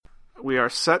We are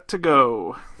set to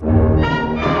go.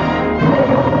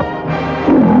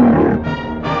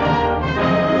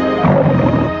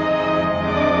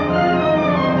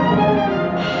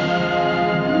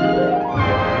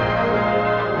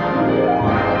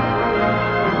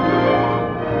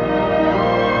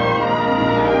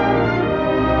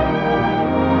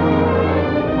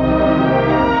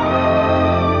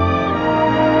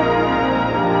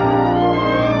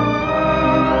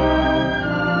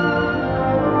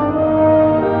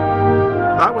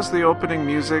 The opening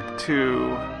music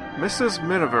to Mrs.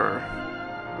 Miniver,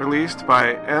 released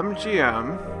by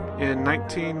MGM in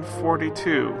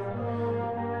 1942.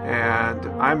 And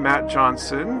I'm Matt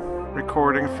Johnson,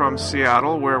 recording from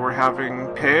Seattle, where we're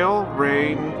having hail,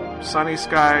 rain, sunny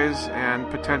skies, and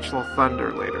potential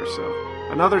thunder later. So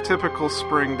another typical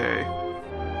spring day.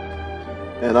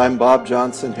 And I'm Bob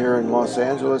Johnson here in Los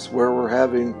Angeles, where we're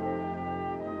having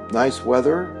nice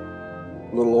weather,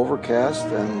 a little overcast,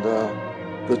 and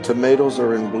the tomatoes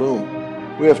are in bloom.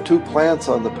 We have 2 plants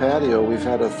on the patio. We've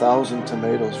had 1,000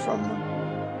 tomatoes from them.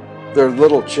 They're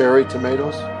little cherry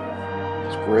tomatoes.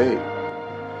 It's great.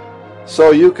 So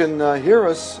you can hear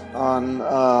us on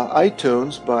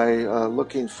iTunes by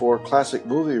looking for classic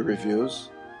movie reviews,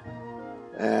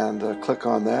 and click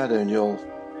on that and you'll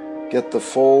get the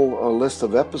full list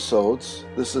of episodes.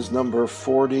 This is number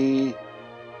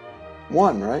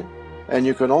 41, right? And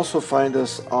you can also find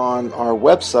us on our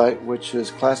website, which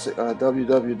is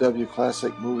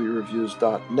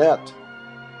www.classicmoviereviews.net.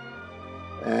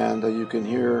 And you can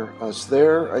hear us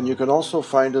there. And you can also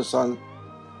find us on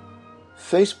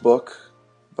Facebook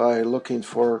by looking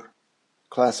for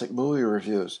Classic Movie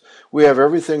Reviews. We have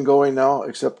everything going now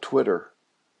except Twitter.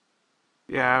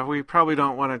 Yeah, we probably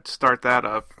don't want to start that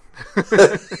up.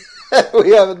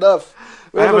 We have enough.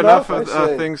 I have enough of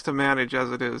things to manage as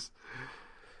it is.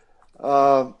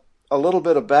 A little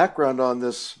bit of background on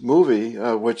this movie,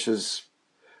 which is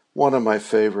one of my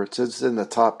favorites. It's in the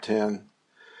top 10.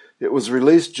 It was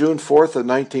released June 4th of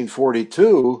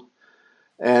 1942,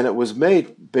 and it was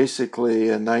made basically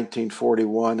in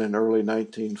 1941 and early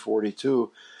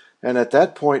 1942. And at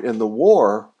that point in the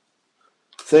war,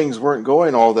 things weren't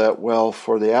going all that well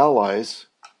for the Allies.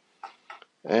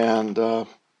 And I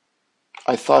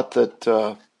thought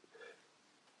that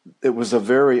it was a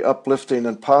very uplifting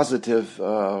and positive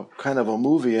kind of a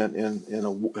movie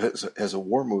as a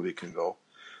war movie can go,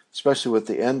 especially with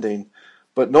the ending.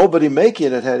 But nobody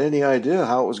making it had any idea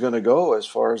how it was going to go as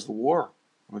far as the war.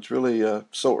 It's really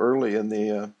so early in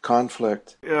the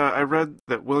conflict. Yeah, I read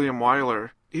that William Wyler,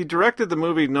 he directed the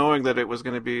movie knowing that it was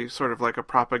going to be sort of like a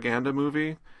propaganda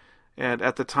movie. And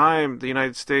at the time, the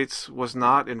United States was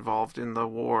not involved in the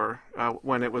war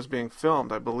when it was being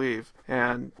filmed, I believe.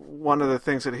 And one of the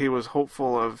things that he was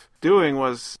hopeful of doing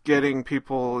was getting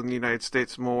people in the United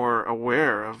States more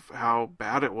aware of how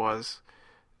bad it was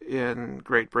in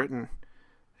Great Britain.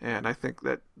 And I think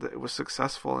that it was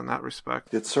successful in that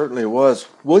respect. It certainly was.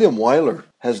 William Wyler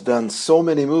has done so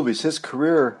many movies. His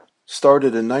career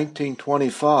started in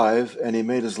 1925, and he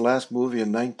made his last movie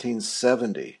in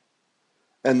 1970.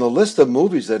 And the list of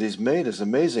movies that he's made is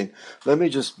amazing. Let me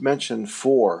just mention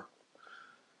 4.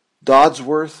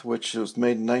 Dodsworth, which was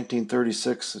made in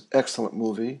 1936, an excellent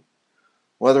movie.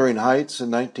 Wuthering Heights in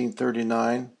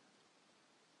 1939.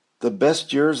 The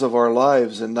Best Years of Our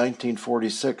Lives in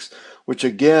 1946, which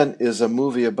again is a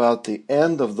movie about the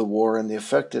end of the war and the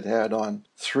effect it had on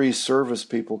 3 service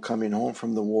people coming home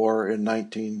from the war in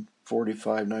 1945,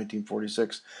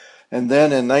 1946. And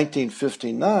then in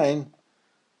 1959,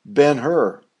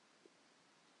 Ben-Hur.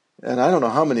 And I don't know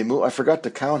how many I forgot to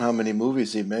count how many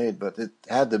movies he made, but it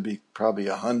had to be probably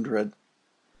 100.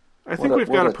 I think we've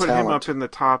got to put him up in the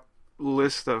top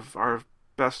list of our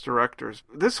best directors.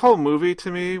 This whole movie to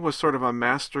me was sort of a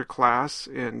master class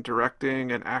in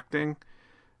directing and acting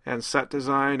and set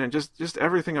design, and just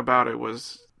everything about it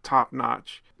was top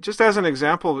notch. Just as an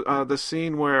example, the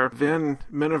scene where Vin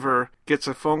Miniver gets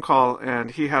a phone call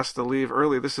and he has to leave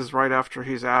early. This is right after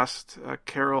he's asked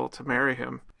Carol to marry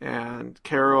him. And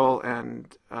Carol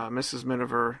and Mrs.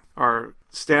 Miniver are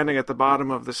standing at the bottom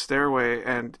of the stairway,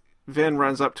 and Vin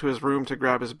runs up to his room to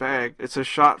grab his bag. It's a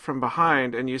shot from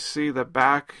behind, and you see the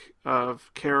back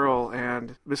of Carol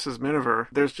and Mrs. Miniver.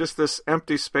 There's just this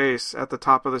empty space at the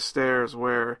top of the stairs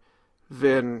where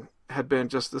Vin had been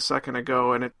just a second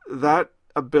ago, and that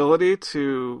ability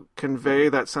to convey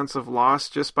that sense of loss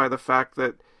just by the fact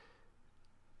that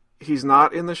he's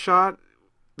not in the shot.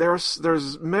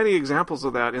 There's many examples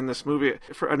of that in this movie.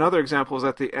 For another example is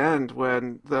at the end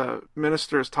when the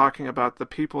minister is talking about the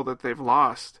people that they've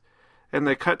lost, and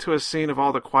they cut to a scene of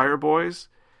all the choir boys,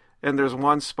 and there's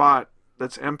one spot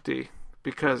that's empty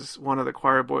because one of the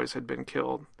choir boys had been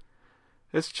killed.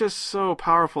 It's just so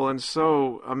powerful and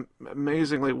so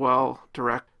amazingly well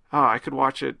directed. Oh, I could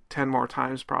watch it 10 more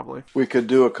times probably. We could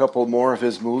do a couple more of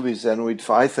his movies, and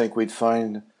I think we'd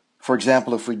find, for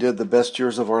example, if we did The Best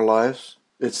Years of Our Lives,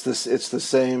 it's the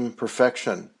same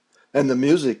perfection. And the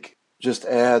music just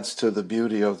adds to the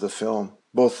beauty of the film,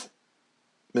 both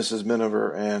Mrs.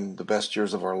 Miniver and The Best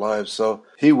Years of Our Lives. So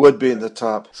he would be in the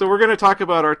top. So we're going to talk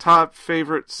about our top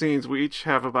favorite scenes. We each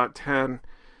have about 10,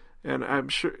 and I'm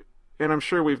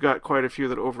sure we've got quite a few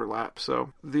that overlap.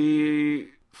 So the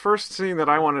first scene that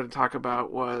I wanted to talk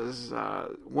about was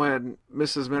when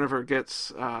Mrs. Miniver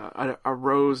gets a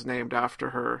rose named after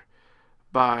her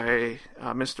by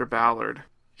Mr. Ballard.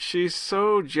 She's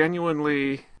so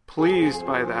genuinely pleased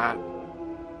by that.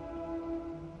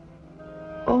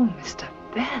 Oh, Mr.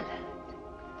 Ballard.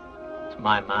 It's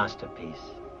my masterpiece.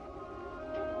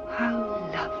 How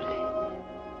lovely.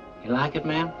 You like it,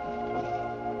 ma'am?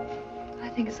 I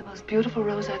think it's the most beautiful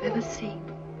rose I've ever seen.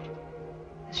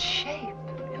 The shape.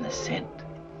 And the scent.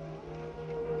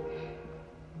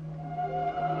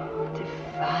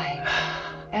 Divine.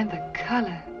 And the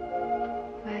color.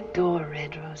 I adore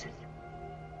red roses.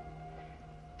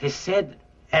 'Tis said,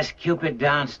 as Cupid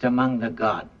danced among the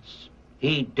gods,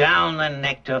 he down the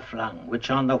nectar flung, which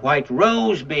on the white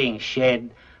rose being shed,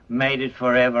 made it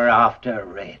forever after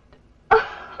red.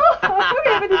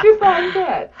 Where did you find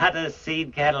that? Hutter's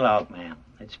Seed Catalog, ma'am.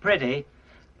 It's pretty,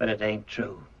 but it ain't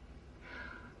true.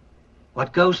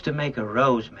 What goes to make a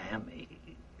rose, ma'am,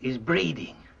 is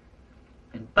breeding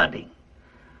and budding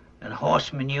and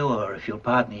horse manure, if you'll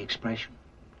pardon the expression.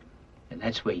 And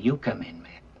that's where you come in,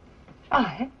 ma'am.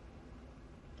 I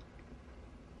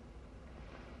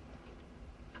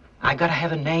gotta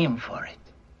have a name for it.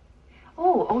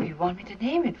 Oh, you want me to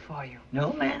name it for you?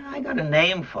 No, man, I got a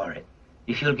name for it.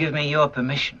 If you'll give me your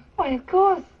permission. Why, of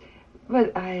course.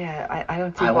 But I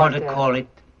don't see I want to call it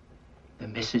the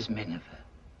Mrs. Miniver.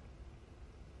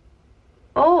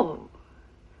 Oh.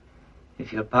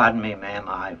 If you'll pardon me, ma'am,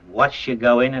 I've watched you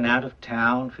go in and out of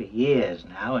town for years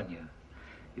now, and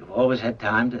you've always had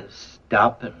time to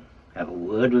stop and have a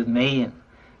word with me, and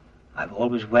I've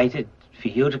always waited for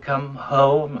you to come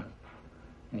home,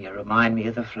 and you remind me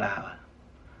of the flower.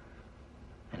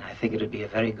 And I think it'd be a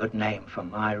very good name for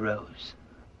my rose.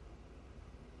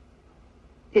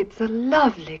 It's a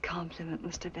lovely compliment,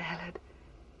 Mr. Ballard.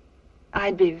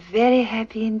 I'd be very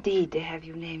happy indeed to have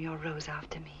you name your rose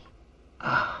after me.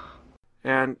 Ah.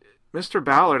 And Mr.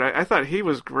 Ballard, I thought he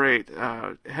was great.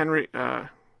 Henry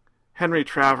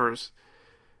Travers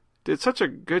did such a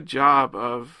good job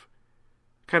of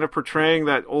kind of portraying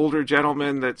that older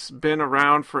gentleman that's been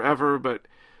around forever, but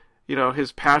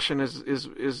his passion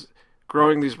is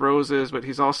growing these roses, but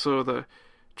he's also the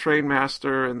train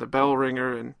master and the bell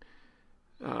ringer, and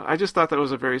I just thought that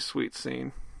was a very sweet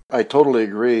scene. I totally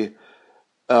agree.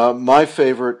 My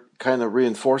favorite kind of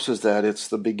reinforces that. It's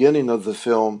the beginning of the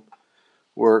film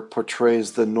where it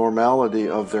portrays the normality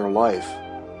of their life.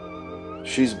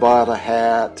 She's bought a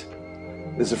hat,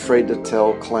 is afraid to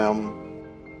tell Clem.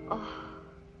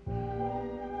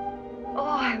 Oh,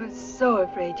 I was so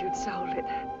afraid you'd sold it.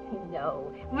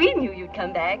 No, we knew you'd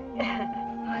come back.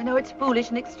 I know it's foolish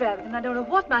and extravagant. I don't know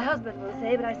what my husband will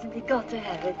say, but I simply got to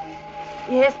have it.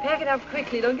 Yes, pack it up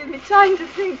quickly. Don't give me time to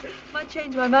think. Might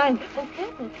change my mind. Oh,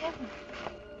 careful, careful.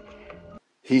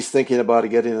 He's thinking about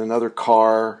getting another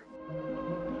car.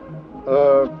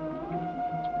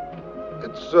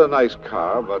 It's a nice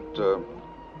car, but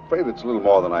afraid it's a little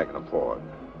more than I can afford.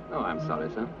 Oh, I'm sorry,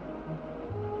 sir.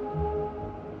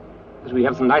 But we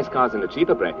have some nice cars in the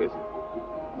cheaper bracket.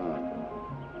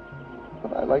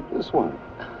 But I like this one.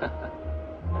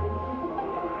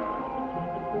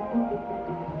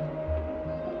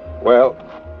 Well,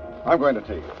 I'm going to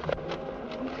take it.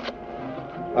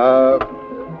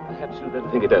 Perhaps you'd better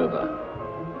think it over.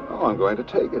 Oh, I'm going to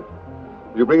take it.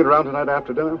 Will you bring it around tonight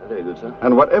after dinner? Very good, sir.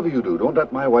 And whatever you do, don't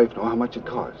let my wife know how much it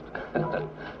cost.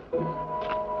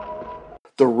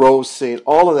 The rose scene,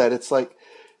 all of that, it's like,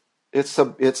 it's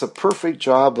a perfect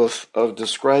job of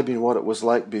describing what it was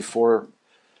like before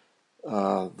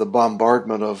the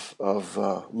bombardment of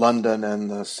London and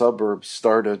the suburbs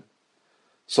started.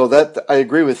 So that I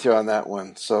agree with you on that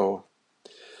one. So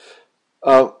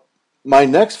my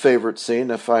next favorite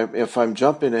scene, if I'm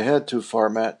jumping ahead too far,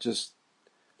 Matt, just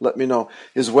let me know,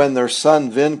 is when their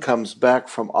son Vin comes back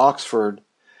from Oxford,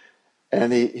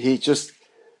 and he just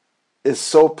is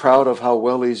so proud of how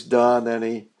well he's done, and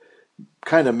he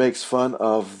kind of makes fun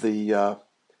of the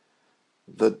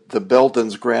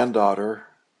Belden's granddaughter,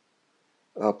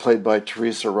 played by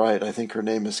Teresa Wright. I think her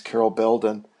name is Carol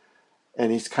Belden.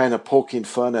 and he's kind of poking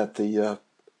fun at the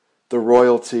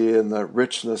royalty and the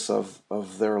richness of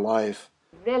their life.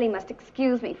 You really must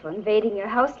excuse me for invading your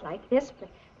house like this, but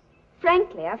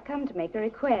frankly, I've come to make a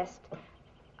request.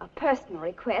 A personal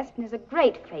request, and is a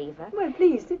great favor. Well,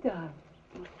 please, sit down.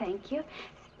 Oh, thank you.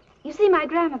 You see, my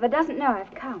grandmother doesn't know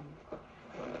I've come.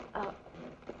 I'm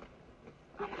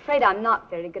afraid I'm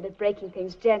not very good at breaking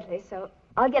things gently, so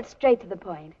I'll get straight to the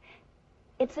point.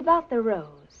 It's about the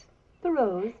rose. The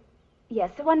rose? Yes,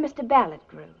 the one Mr. Ballard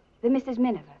grew, the Mrs.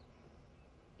 Miniver.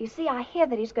 You see, I hear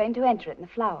that he's going to enter it in the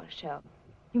flower show.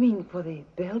 You mean for the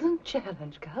Belden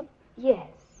Challenge Cup? Yes.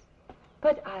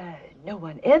 But no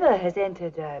one ever has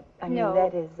entered, No.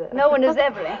 that is... No one has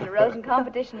ever entered a rose in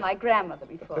competition like Grandmother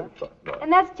before.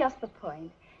 And that's just the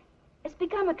point. It's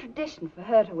become a tradition for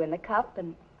her to win the cup,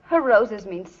 and her roses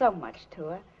mean so much to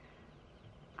her.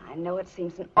 I know it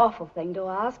seems an awful thing to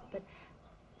ask, but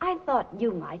I thought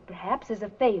you might, perhaps, as a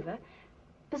favor,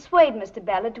 persuade Mr.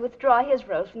 Ballard to withdraw his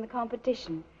rose from the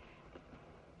competition.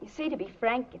 You see, to be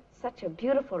frank, it's such a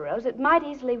beautiful rose, it might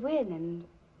easily win, and,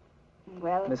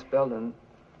 well... Miss Belden,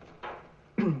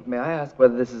 may I ask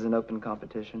whether this is an open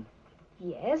competition?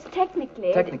 Yes,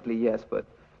 technically... Technically, yes, but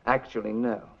actually,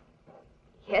 no.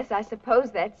 Yes, I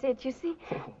suppose that's it, you see.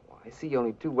 Oh, I see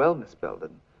only too well, Miss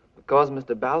Belden. Because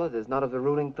Mr. Ballard is not of the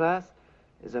ruling class,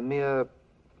 is a mere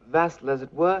vassal, as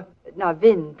it were. Now,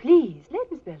 Vin, please,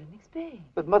 let Miss Belden explain.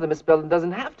 But Mother, Miss Belden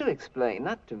doesn't have to explain,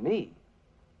 not to me.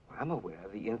 I'm aware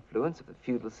of the influence of the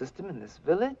feudal system in this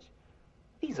village.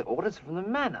 These are orders from the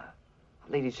manor.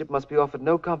 Her ladyship must be offered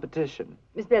no competition.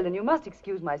 Miss Belden, you must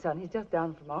excuse my son. He's just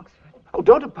down from Oxford. Oh,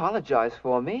 don't apologize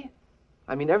for me.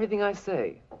 I mean everything I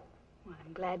say. Well,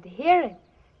 I'm glad to hear it.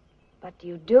 But do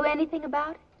you do anything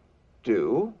about it?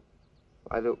 Do?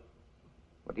 What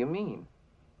do you mean?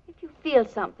 If you feel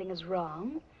something is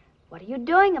wrong, what are you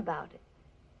doing about it?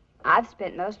 I've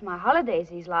spent most of my holidays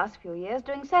these last few years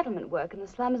doing settlement work in the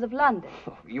slums of London.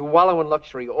 Oh, you wallow in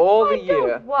luxury all the year.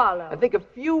 Don't wallow. And think a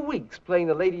few weeks playing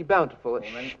the Lady Bountiful.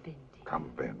 Shh. Come,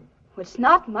 Ben. Well, it's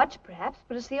not much, perhaps,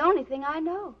 but it's the only thing I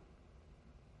know.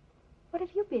 What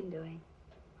have you been doing?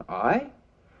 I?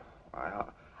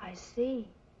 I see.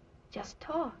 Just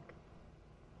talk.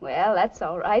 Well, that's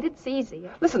all right. It's easy.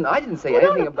 Listen, I didn't say Well,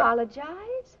 anything don't about...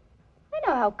 apologize. I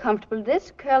know how comfortable it is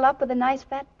to curl up with a nice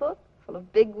fat book full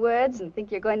of big words and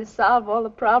think you're going to solve all the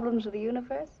problems of the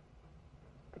universe.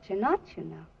 But you're not, you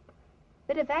know.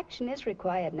 A bit of action is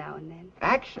required now and then.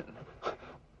 Action?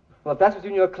 Well, if that's what you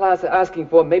and your class are asking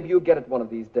for, maybe you'll get it one of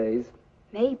these days.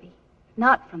 Maybe.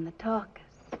 Not from the talkers.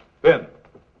 Ben,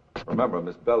 remember,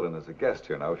 Miss Belden is a guest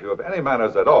here now. If you have any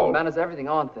manners at all... Manners are everything,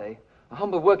 aren't they? A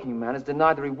humble working man is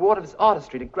denied the reward of his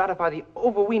artistry to gratify the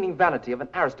overweening vanity of an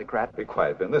aristocrat. Be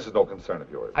quiet, Ben. This is no concern of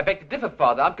yours. I beg to differ,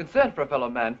 Father. I'm concerned for a fellow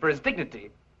man, for his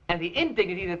dignity, and the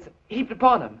indignity that's heaped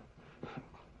upon him.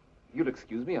 You'll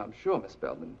excuse me, I'm sure, Miss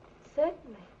Belden.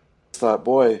 Certainly. Thought,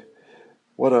 boy,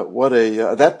 what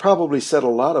a that probably said a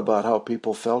lot about how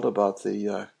people felt about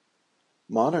the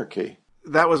monarchy.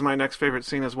 That was my next favorite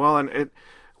scene as well, and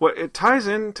it ties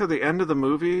into the end of the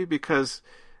movie because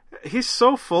he's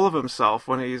so full of himself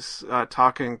when he's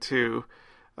talking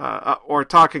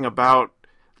about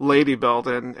Lady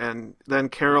Belden, and then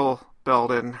Carol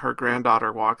Belden, her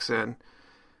granddaughter, walks in,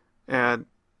 and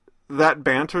that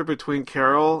banter between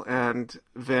Carol and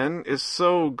Vin is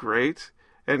so great,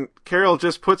 and Carol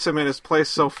just puts him in his place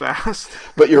so fast.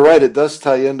 But you're right, it does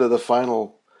tie into the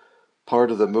final part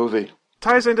of the movie.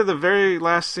 Ties into the very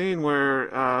last scene where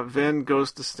Vin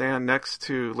goes to stand next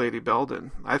to Lady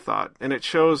Belden, I thought. And it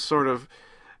shows sort of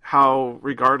how,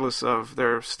 regardless of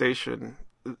their station,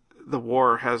 the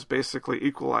war has basically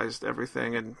equalized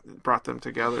everything and brought them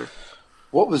together.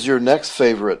 What was your next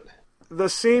favorite? The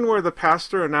scene where the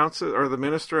pastor announces, or the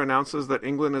minister announces that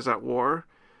England is at war.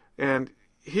 And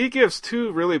he gives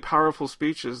two really powerful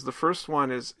speeches. The first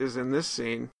one is in this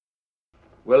scene.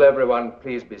 Will everyone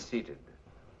please be seated?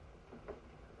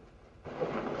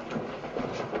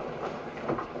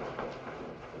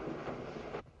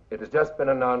 It has just been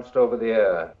announced over the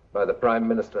air by the Prime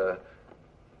Minister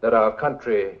that our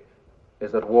country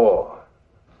is at war.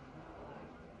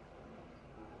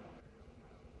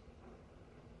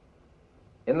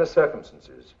 In the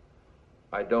circumstances,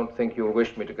 I don't think you'll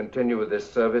wish me to continue with this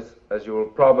service, as you will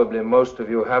probably, most of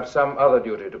you, have some other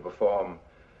duty to perform.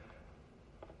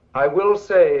 I will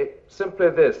say simply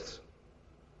this,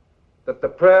 that the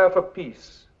prayer for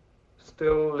peace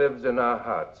still lives in our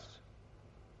hearts,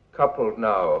 coupled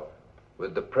now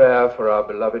with the prayer for our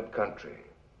beloved country.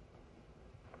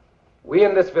 We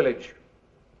in this village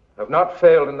have not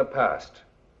failed in the past,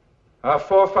 Our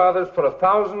forefathers for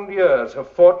 1,000 years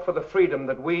have fought for the freedom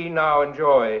that we now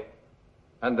enjoy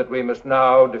and that we must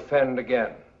now defend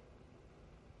again.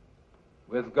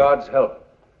 With God's help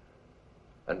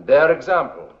and their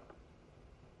example,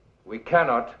 we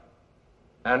cannot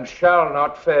and shall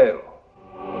not fail.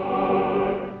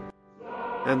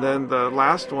 And then the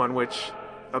last one, which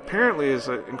apparently is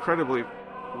an incredibly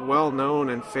well-known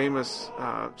and famous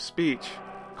speech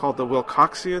called the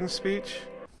Wilcoxian speech.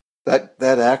 That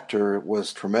actor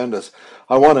was tremendous.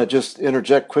 I want to just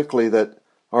interject quickly that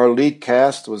our lead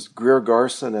cast was Greer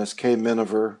Garson as Kay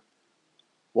Miniver,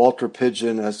 Walter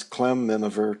Pidgeon as Clem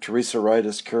Miniver, Teresa Wright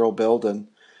as Carol Belden,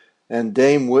 and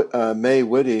Dame May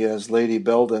Whitty as Lady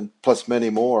Belden, plus many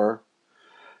more.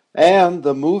 And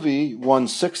the movie won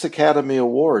 6 Academy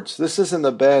Awards. This isn't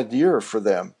a bad year for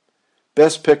them.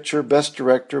 Best Picture, Best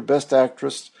Director, Best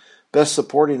Actress, Best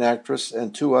Supporting Actress,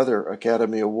 and 2 other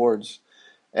Academy Awards.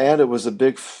 And it was a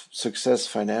big success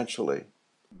financially.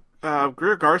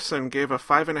 Greer Garson gave a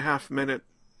 5.5-minute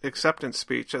acceptance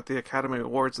speech at the Academy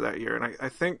Awards that year, and I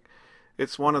think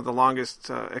it's one of the longest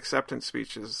acceptance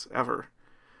speeches ever.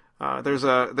 There's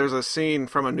a scene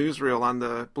from a newsreel on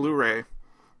the Blu-ray,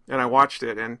 and I watched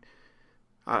it, and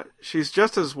she's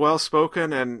just as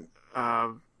well-spoken and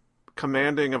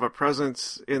commanding of a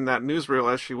presence in that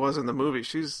newsreel as she was in the movie.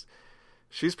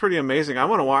 She's pretty amazing. I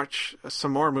want to watch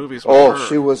some more movies with her.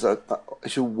 She was a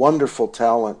wonderful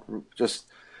talent. Just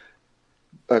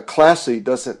classy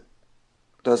doesn't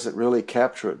really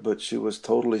capture it, but she was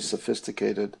totally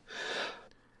sophisticated.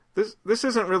 This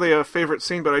isn't really a favorite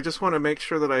scene, but I just want to make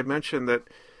sure that I mention that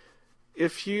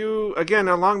if you, again,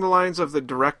 along the lines of the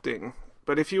directing,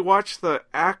 but if you watch the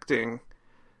acting,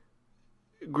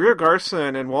 Greer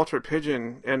Garson and Walter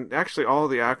Pidgeon, and actually all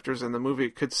of the actors in the movie,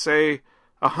 could say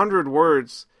 100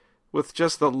 words with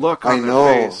just the look on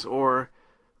their face, or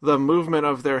the movement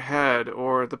of their head,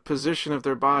 or the position of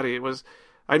their body.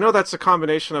 I know that's a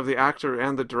combination of the actor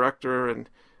and the director, and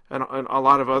a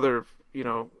lot of other,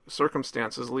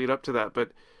 circumstances lead up to that,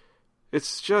 but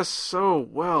it's just so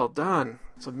well done.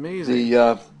 It's amazing.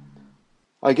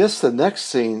 I guess the next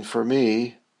scene for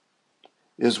me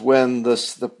is when the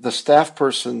staff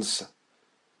person's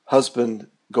husband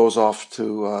goes off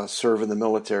to serve in the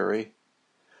military,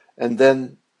 and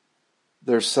then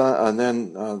their son, and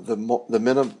then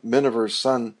the Miniver's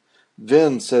son,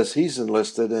 Vin, says he's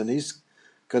enlisted and he's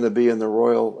going to be in the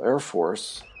Royal Air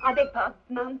Force. I beg pardon,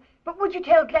 Mum, but would you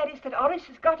tell Gladys that Horace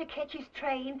has got to catch his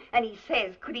train, and he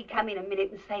says, could he come in a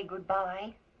minute and say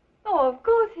goodbye? Oh, of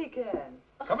course he can.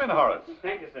 Come in, Horace.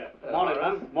 Thank you, sir. Morning,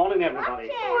 Ram. Morning, everybody.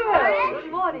 Well,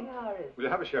 good morning, Horace. Will you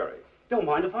have a sherry? Don't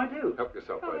mind if I do. Help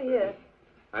yourself, Over right here. there.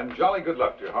 And jolly good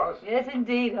luck to you, Horace. Yes,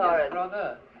 indeed, Horace. Yes,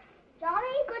 brother. Jolly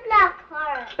good luck,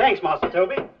 Horace. Thanks, Master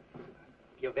Toby.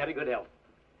 You're very good help.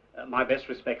 My best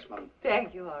respects, Mum.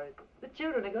 Thank you, Horace. The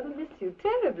children are going to miss you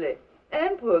terribly.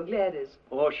 And poor Gladys.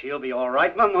 Oh, she'll be all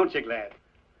right, Mum, won't you, Glad?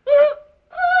 Here.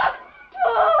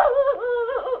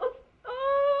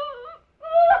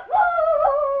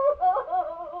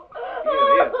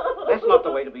 That's not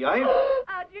the way to behave.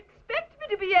 How do you expect me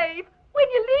to behave when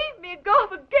you leave me and go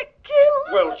off and get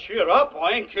killed? Well, cheer up.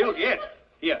 I ain't killed yet.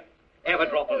 Here, have a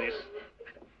drop of this.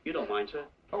 You don't mind, sir?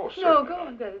 Oh, sir. No, go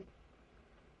on, Gladys.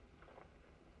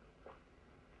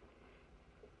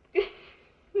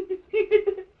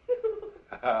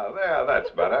 There, that's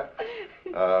better.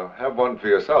 Have one for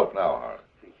yourself now, Horace.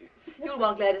 Thank you. You'll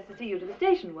want Gladys to see you to the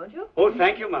station, won't you? Oh,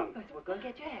 thank you, Mum. Oh, so we'll go and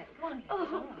get your hat. Come on, Gladys.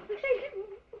 Oh, Thank you.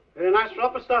 Very nice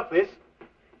drop of stuff, this.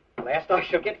 Last I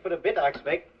shall get for the bit, I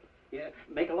expect. Yeah,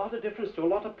 make a lot of difference to a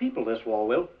lot of people, this war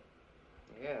will.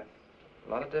 Yes,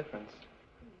 a lot of difference.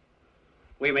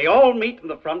 We may all meet in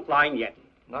the front line yet.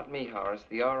 Not me, Horace.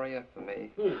 The RAF for me.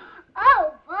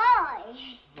 Oh, boy.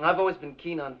 I've always been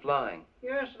keen on flying.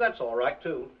 Yes, that's all right,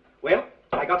 too. Well,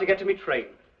 I got to get to me train.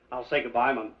 I'll say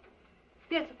goodbye, Mum.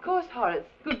 Yes, of course, Horace.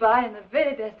 Goodbye and the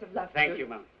very best of luck. Thank you,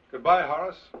 Mum. Goodbye,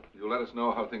 Horace. You'll let us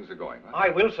know how things are going, huh? I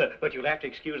will, sir, but you'll have to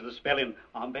excuse the spelling.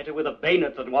 I'm better with a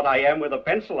bayonet than what I am with a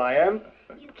pencil, I am.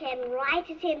 You can write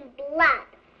it in blood.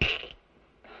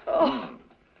 Oh.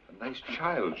 A nice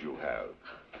child you have.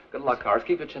 Good luck, Horace.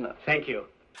 Keep your chin up. Thank you.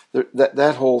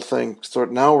 That whole thing,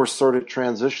 now we're sort of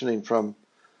transitioning from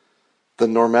the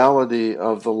normality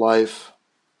of the life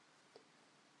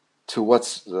to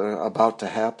what's about to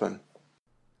happen.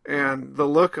 And the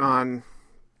look on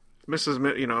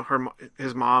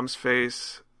his mom's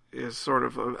face is sort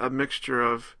of a mixture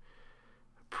of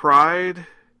pride,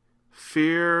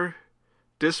 fear,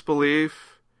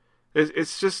 disbelief.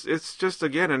 It's just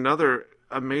again another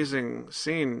amazing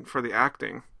scene for the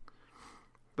acting.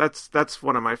 That's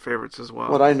one of my favorites as well.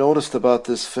 What I noticed about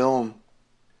this film,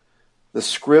 the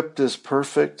script is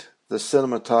perfect, the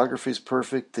cinematography is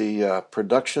perfect, the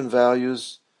production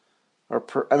values are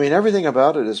everything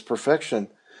about it is perfection.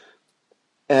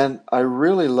 And I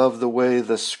really love the way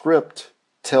the script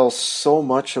tells so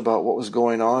much about what was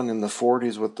going on in the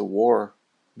 40s with the war,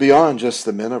 beyond just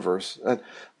the Miniverse.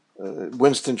 And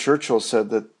Winston Churchill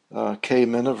said that Kay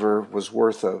Miniver was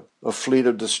worth a fleet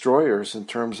of destroyers in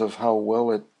terms of how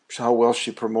well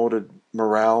she promoted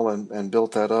morale and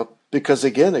built that up. Because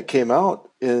again, it came out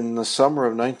in the summer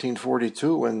of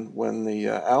 1942 when the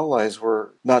Allies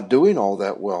were not doing all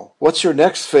that well. What's your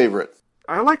next favorite?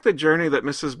 I like the journey that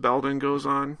Mrs. Belden goes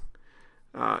on.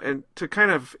 And to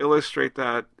kind of illustrate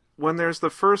that, when there's the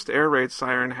first air raid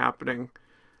siren happening,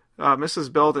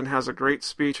 Mrs. Belden has a great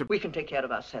speech. We can take care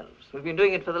of ourselves. We've been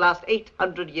doing it for the last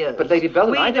 800 years. But Lady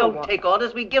Belden, I don't take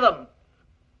orders, we give them.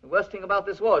 The worst thing about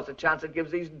this war is the chance it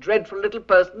gives these dreadful little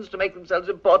persons to make themselves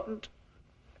important.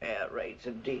 Air raids,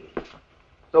 indeed.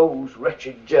 Those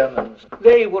wretched Germans,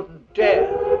 they wouldn't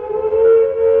dare.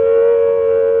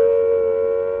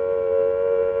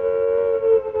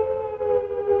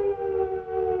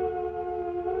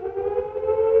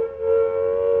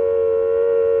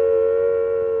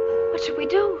 What should we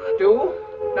do? Do?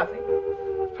 Nothing.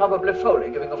 Probably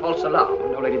Foley giving a false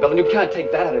alarm. No, Lady Belden, you can't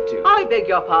take that attitude. I beg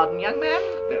your pardon, young man.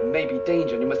 There may be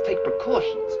danger, and you must take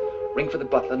precautions. Ring for the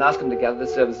butler and ask him to gather the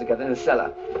servants together in the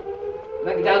cellar. And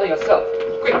then get down there yourself,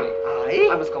 quickly.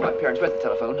 I must call my parents. Where's the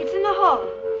telephone? It's in the hall.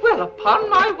 Well, upon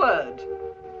my word.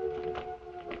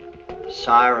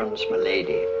 Sirens,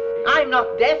 milady. I'm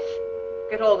not deaf.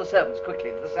 Get all the servants quickly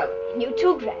into the cellar. And you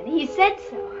too, Granny. He said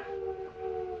so.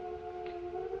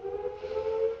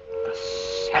 The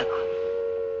cellar.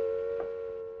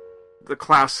 The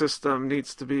class system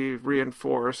needs to be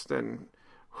reinforced, and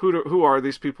who are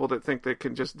these people that think they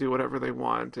can just do whatever they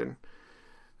want? And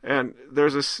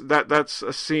there's that's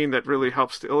a scene that really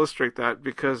helps to illustrate that,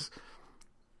 because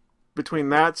between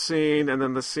that scene and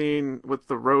then the scene with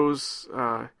the rose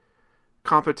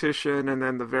competition and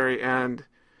then the very end,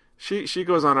 she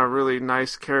goes on a really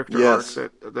nice character arc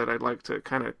that I'd like to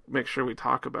kind of make sure we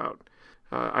talk about.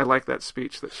 I like that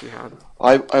speech that she had.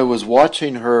 I was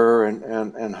watching her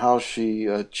and how she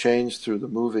changed through the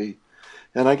movie,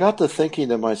 and I got to thinking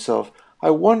to myself,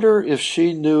 I wonder if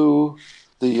she knew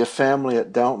the family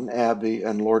at Downton Abbey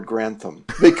and Lord Grantham,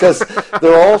 because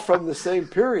they're all from the same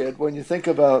period when you think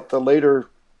about the later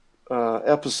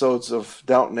episodes of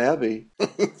Downton Abbey.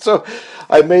 So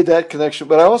I made that connection.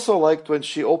 But I also liked when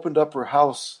she opened up her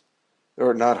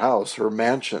her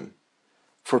mansion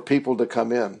for people to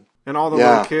come in. And all the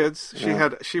little kids.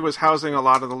 She was housing a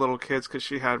lot of the little kids because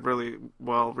she had really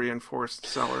well reinforced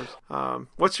cellars.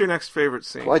 What's your next favorite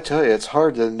scene? Well, I tell you, it's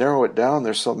hard to narrow it down.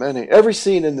 There's so many. Every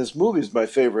scene in this movie is my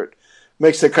favorite.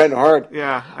 Makes it kind of hard.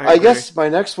 Yeah, I guess my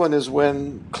next one is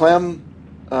when Clem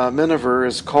Miniver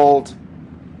is called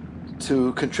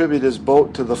to contribute his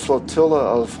boat to the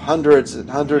flotilla of hundreds and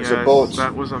hundreds of boats.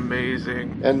 That was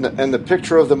amazing. And the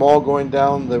picture of them all going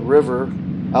down the river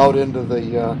out into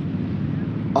the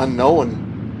unknown.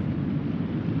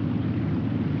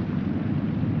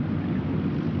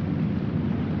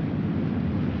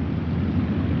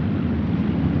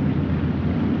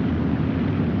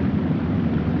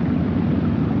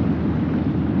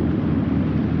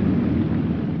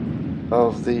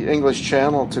 Of the English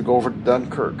Channel to go over to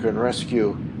Dunkirk and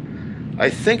rescue, I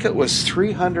think it was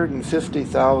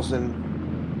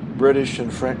 350,000 British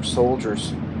and French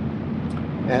soldiers.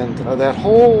 And that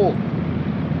whole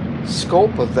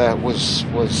scope of that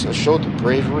showed the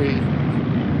bravery.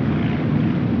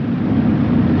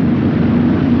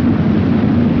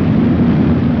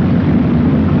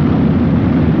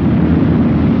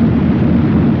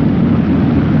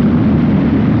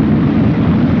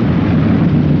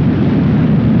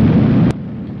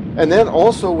 And then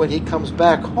also when he comes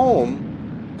back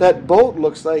home, that boat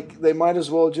looks like they might as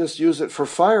well just use it for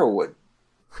firewood.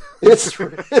 It's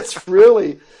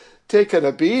really taken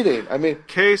a beating. I mean,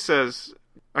 Kay says,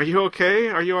 "Are you okay?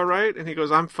 Are you all right?" And he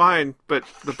goes, "I'm fine, but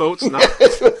the boat's not."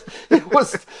 it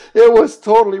was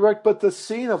totally wrecked. But the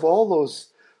scene of all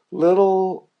those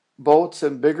little boats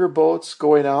and bigger boats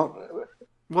going out.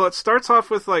 Well, it starts off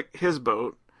with like his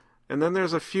boat, and then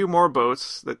there's a few more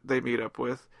boats that they meet up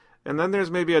with. And then there's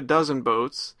maybe a dozen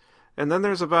boats, and then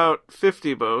there's about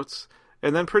 50 boats,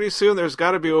 and then pretty soon there's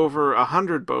got to be over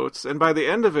 100 boats, and by the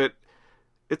end of it,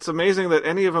 it's amazing that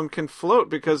any of them can float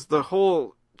because the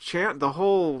whole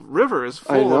river is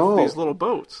full of these little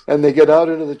boats. And they get out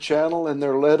into the channel, and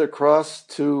they're led across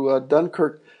to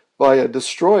Dunkirk by a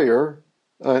destroyer,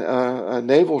 a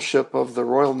naval ship of the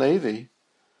Royal Navy,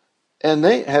 And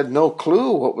they had no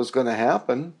clue what was going to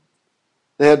happen.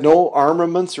 They had no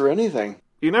armaments or anything.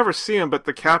 You never see him, but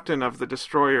the captain of the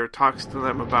destroyer talks to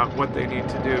them about what they need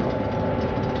to do.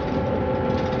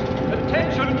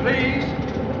 Attention, please.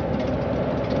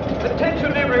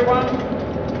 Attention, everyone.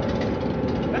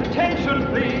 Attention,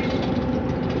 please.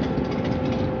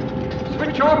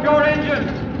 Switch off your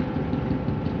engines.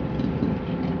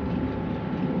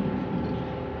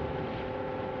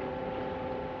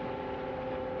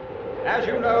 As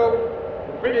you know,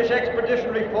 the British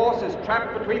Expeditionary Force is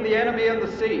trapped between the enemy and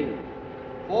the sea.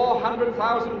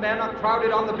 400,000 men are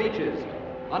crowded on the beaches,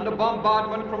 under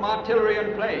bombardment from artillery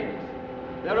and planes.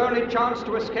 Their only chance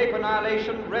to escape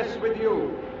annihilation rests with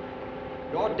you.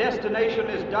 Your destination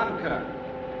is Dunkirk.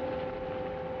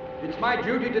 It's my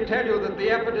duty to tell you that the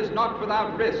effort is not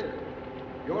without risk.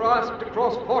 You're asked to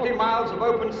cross 40 miles of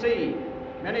open sea,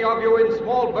 many of you in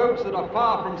small boats that are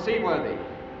far from seaworthy.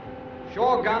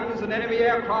 Shore guns and enemy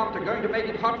aircraft are going to make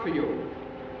it hot for you.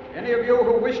 Any of you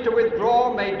who wish to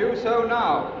withdraw may do so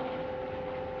now.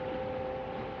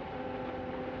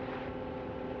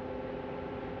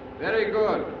 Very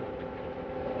good.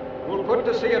 You'll put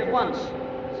to sea at once.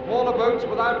 Smaller boats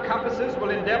without compasses will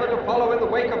endeavor to follow in the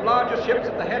wake of larger ships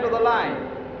at the head of the line.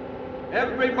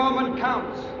 Every moment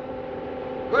counts.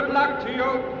 Good luck to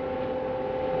you.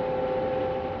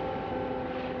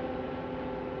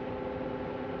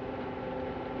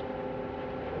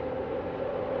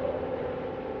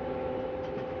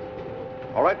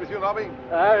 All right with you, Nobby?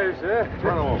 Aye, sir.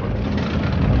 Turn him over.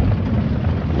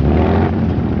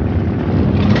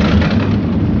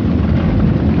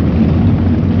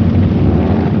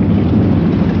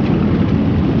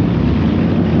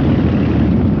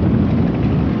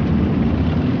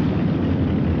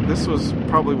 This was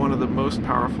probably one of the most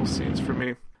powerful scenes for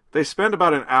me. They spend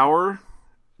about an hour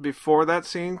before that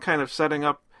scene kind of setting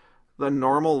up the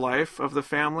normal life of the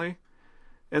family.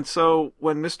 And so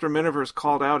when Mr. Miniver's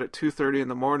called out at 2:30 in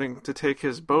the morning to take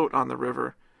his boat on the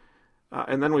river,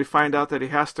 and then we find out that he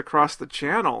has to cross the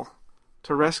channel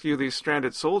to rescue these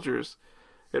stranded soldiers,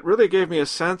 it really gave me a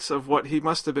sense of what he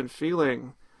must have been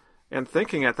feeling and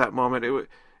thinking at that moment.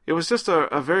 It was just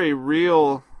a very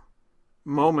real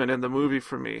moment in the movie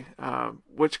for me,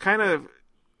 which kind of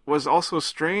was also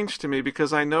strange to me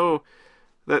because I know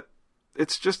that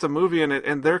it's just a movie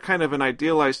and they're kind of an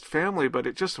idealized family, but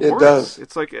it just works. It does.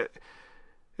 It's like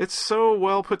it's so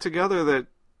well put together that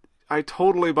I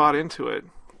totally bought into it.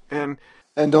 And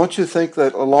don't you think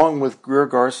that along with Greer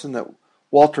Garson that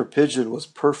Walter Pidgeon was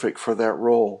perfect for that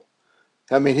role?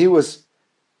 I mean, he was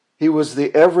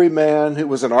the everyman. He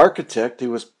was an architect. He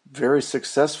was very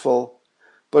successful,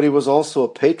 but he was also a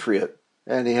patriot,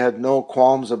 and he had no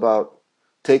qualms about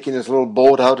taking his little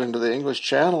boat out into the English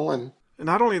Channel. And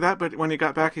not only that, but when he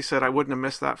got back, he said, "I wouldn't have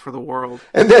missed that for the world."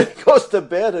 And then he goes to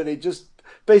bed, and he just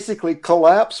basically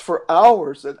collapsed for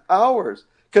hours and hours.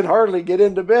 Could hardly get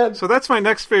into bed. So that's my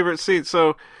next favorite scene.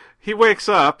 So he wakes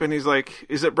up, and he's like,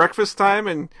 "Is it breakfast time?"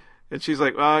 And she's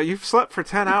like, "You've slept for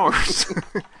 10 hours."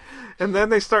 And then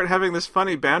they start having this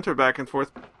funny banter back and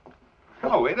forth.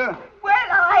 Hello, Ada. Well,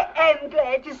 I am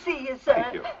glad to see you, sir.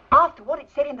 Thank you. After what it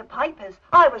said in the papers,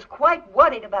 I was quite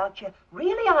worried about you.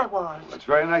 Really, I was. It's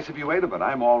very nice of you, Ada, but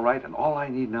I'm all right, and all I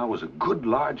need now is a good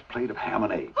large plate of ham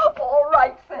and eggs. All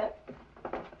right, sir.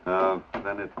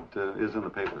 Then it is in the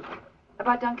papers.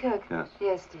 About Dunkirk? Yes.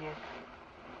 Yes,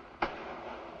 dear.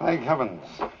 Thank heavens.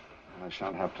 I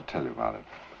shan't have to tell you about it.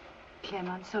 Clem,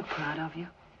 I'm so proud of you.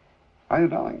 Are you,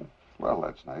 darling? Well,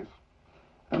 that's nice.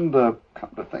 And come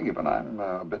to think of it, I'm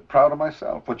a bit proud of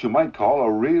myself. What you might call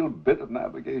a real bit of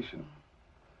navigation.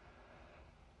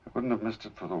 I wouldn't have missed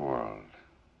it for the world.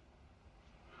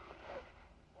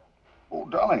 Oh,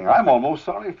 darling, I'm almost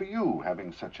sorry for you,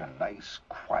 having such a nice,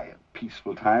 quiet,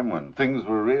 peaceful time when things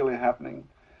were really happening.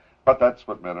 But that's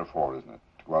what men are for, isn't it?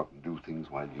 To go out and do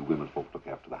things while you women folk look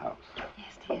after the house.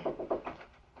 Yes, dear.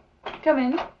 Come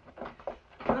in.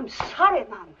 I'm sorry,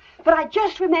 Mum, but I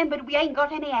just remembered we ain't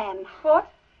got any ham. What?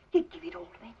 You give it all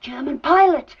to that German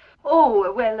pilot.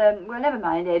 Oh, well, never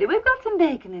mind, Ada. We've got some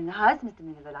bacon in the house. Mr.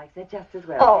 Miniver likes that just as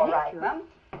well. All right, Mum.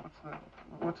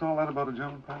 What's all that about a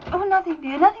German pilot? Oh, nothing,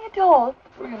 dear. Nothing at all.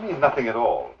 What do you mean, nothing at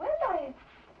all? Well, I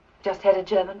just had a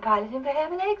German pilot in for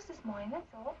ham and eggs this morning,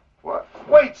 that's all. What?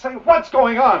 Wait, say, what's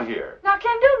going on here? Now,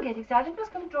 Clem, don't get excited. I'm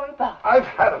just going to draw your bath. I've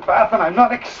had a bath and I'm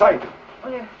not excited.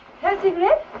 Well, you have a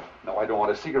cigarette? No, I don't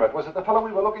want a cigarette. Was it the fellow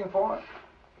we were looking for?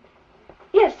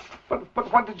 Yes.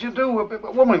 But what did you do?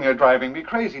 A woman, you're driving me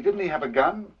crazy. Didn't he have a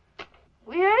gun?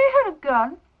 We already had a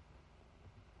gun.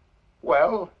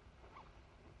 Well?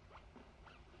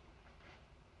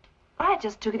 I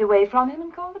just took it away from him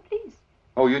and called the police.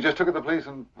 Oh, you just took it to the police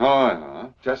and...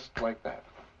 Oh, just like that.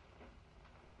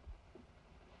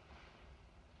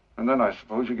 And then I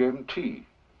suppose you gave him tea.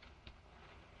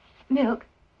 Milk?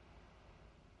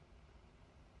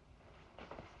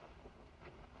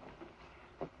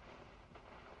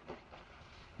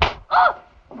 Oh!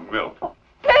 Milk.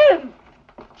 Ben!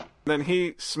 Then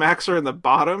he smacks her in the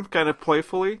bottom, kind of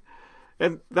playfully.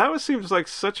 And that seems like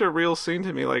such a real scene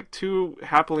to me, like two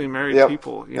happily married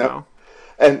people, you know.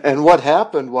 And what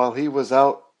happened while he was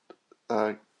out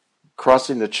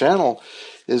crossing the channel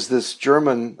is this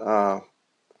German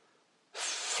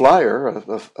flyer,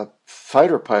 a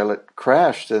fighter pilot,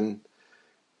 crashed, and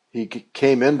he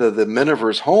came into the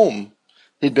Miniver's home.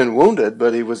 He'd been wounded,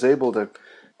 but he was able to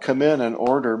come in and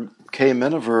order Kay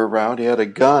Miniver around. He had a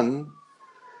gun.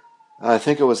 I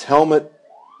think it was Helmut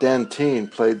Dantine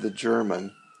played the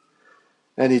German.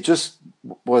 And he just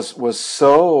was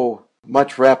so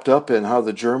much wrapped up in how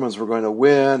the Germans were going to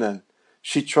win, and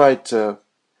she tried to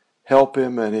help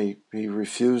him, and he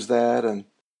refused that. And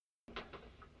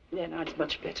Yeah, now it's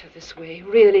much better this way.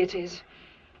 Really it is.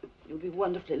 You'll be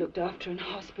wonderfully looked after in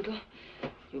hospital.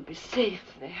 You'll be safe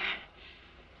there.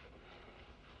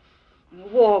 The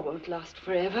war won't last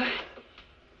forever.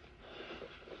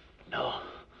 No.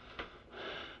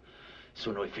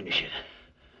 Soon we finish it.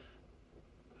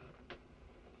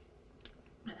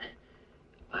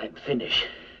 I'm finished,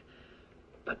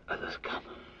 but others come.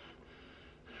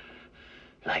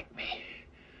 Like me.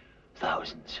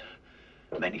 Thousands.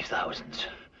 Many thousands.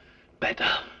 Better.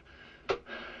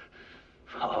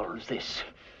 For all this,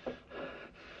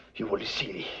 you will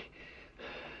see.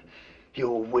 You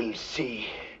will see.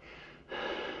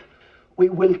 We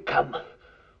will come.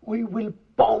 We will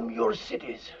bomb your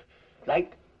cities.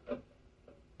 Like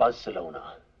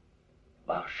Barcelona,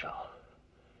 Warsaw,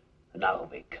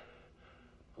 Narvik,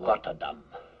 Rotterdam.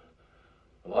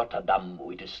 Rotterdam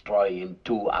we destroy in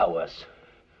 2 hours.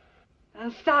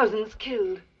 And thousands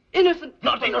killed. Innocent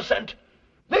people. Not innocent.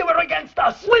 They were against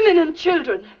us. Women and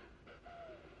children.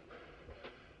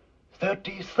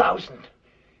 30,000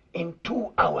 in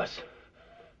 2 hours.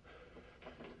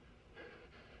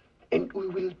 And we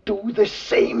will do the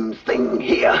same thing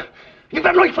here. You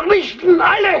werden euch vernichten,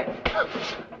 alle!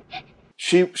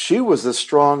 She was as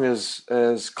strong as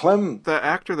Clem. The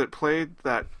actor that played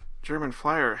that German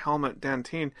flyer, Helmut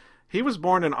Dantine, he was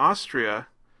born in Austria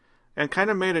and kind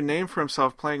of made a name for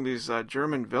himself playing these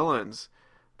German villains.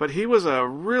 But he was a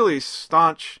really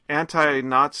staunch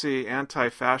anti-Nazi,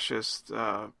 anti-fascist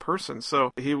person.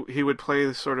 So he would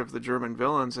play sort of the German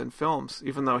villains in films,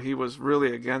 even though he was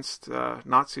really against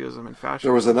Nazism and fascism.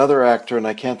 There was another actor, and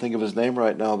I can't think of his name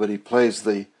right now, but he plays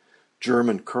the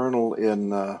German colonel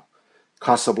in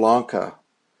Casablanca.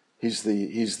 He's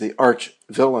the arch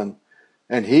villain,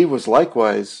 and he was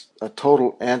likewise a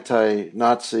total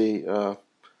anti-Nazi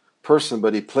person,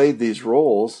 but he played these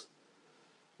roles.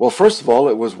 Well, first of all,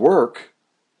 it was work,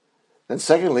 and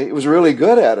secondly, it was really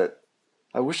good at it.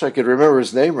 I wish I could remember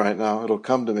his name right now. It'll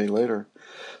come to me later.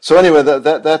 So anyway,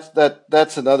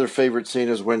 that's another favorite scene,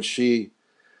 is when she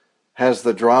has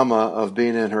the drama of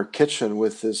being in her kitchen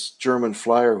with this German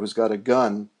flyer who's got a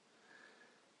gun,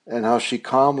 and how she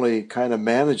calmly kind of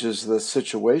manages the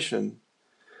situation.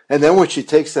 And then when she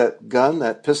takes that gun,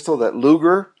 that pistol, that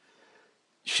Luger,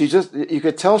 you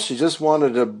could tell she just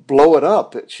wanted to blow it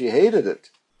up. She hated it.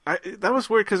 That was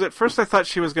weird, because at first I thought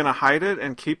she was going to hide it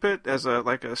and keep it as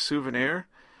a souvenir.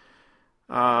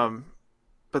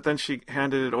 But then she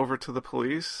handed it over to the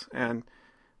police,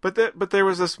 but there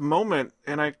was this moment,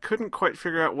 and I couldn't quite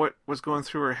figure out what was going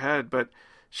through her head, but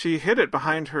she hid it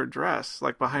behind her dress,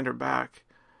 like behind her back.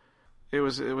 It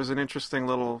was an interesting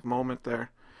little moment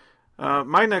there.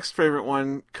 My next favorite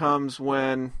one comes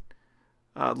when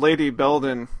Lady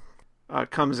Belden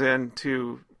comes in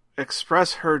to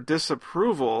express her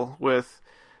disapproval with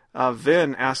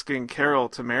Vin asking Carol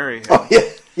to marry him. Oh, yeah.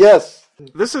 Yes.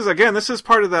 This is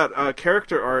part of that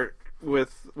character art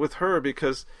with her,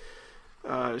 because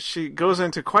she goes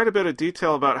into quite a bit of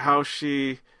detail about how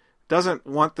she doesn't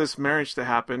want this marriage to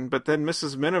happen, but then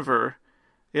Mrs. Miniver,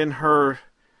 in her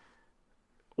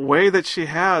way that she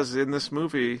has in this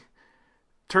movie,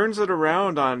 turns it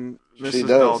around on Mrs.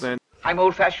 Belden. I'm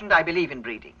old-fashioned, I believe in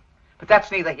breeding. But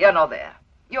that's neither here nor there.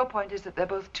 Your point is that they're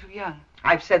both too young.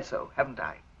 I've said so, haven't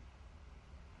I?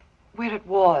 We're at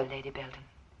war, Lady Belden.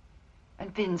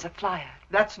 And Vin's a flyer.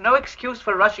 That's no excuse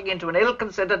for rushing into an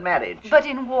ill-considered marriage. But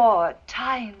in war,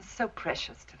 time's so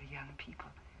precious to the young people.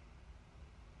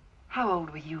 How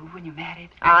old were you when you married?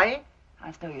 I?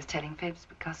 It's no use telling fibs,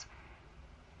 because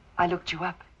I looked you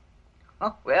up.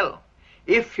 Oh, well,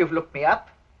 if you've looked me up,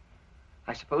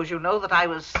 I suppose you know that I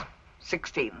was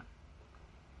 16.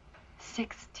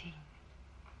 16.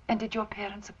 And did your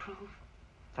parents approve?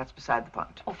 That's beside the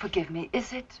point. Oh, forgive me,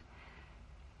 is it?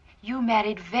 You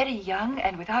married very young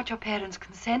and without your parents'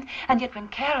 consent, and yet when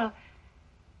Carol...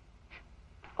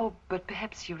 Oh, but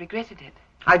perhaps you regretted it.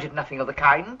 I did nothing of the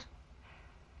kind.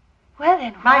 Well,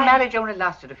 then why... My marriage only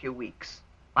lasted a few weeks.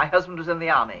 My husband was in the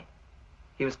army.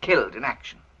 He was killed in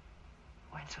action.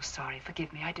 Oh, I'm so sorry.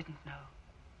 Forgive me, I didn't know.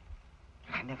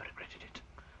 I never regretted it.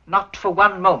 Not for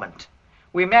one moment.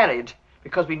 We married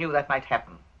because we knew that might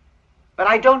happen. But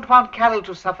I don't want Carol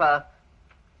to suffer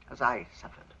as I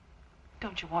suffered.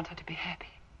 Don't you want her to be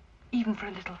happy? Even for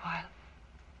a little while?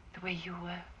 The way you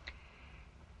were?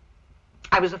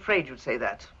 I was afraid you'd say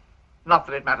that. Not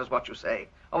that it matters what you say,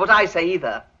 or what I say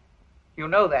either. You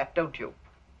know that, don't you?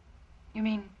 You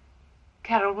mean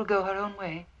Carol will go her own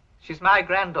way? She's my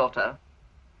granddaughter.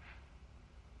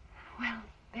 Well,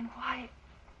 then why?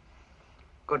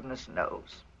 Goodness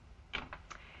knows.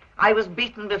 I was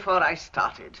beaten before I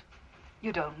started.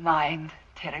 You don't mind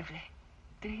terribly,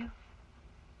 do you?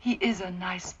 He is a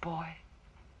nice boy.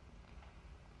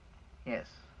 Yes.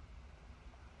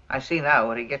 I see now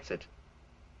where he gets it.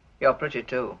 You're pretty,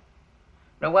 too.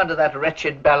 No wonder that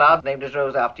wretched Ballard named his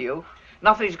rose after you.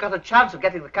 Not that he's got a chance of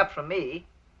getting the cup from me.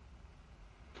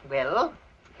 Well,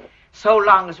 so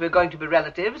long as we're going to be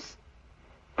relatives,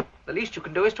 the least you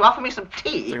can do is to offer me some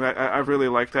tea. I really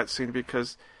like that scene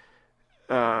because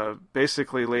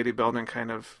basically Lady Belden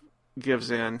kind of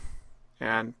gives in,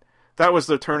 and that was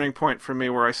the turning point for me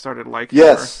where I started liking her.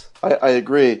 Yes, I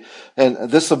agree.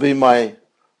 And this will be my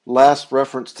last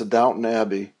reference to Downton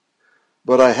Abbey,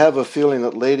 but I have a feeling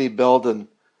that Lady Belden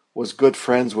was good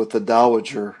friends with the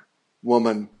Dowager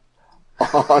woman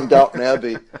on Downton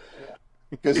Abbey,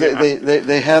 because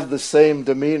they have the same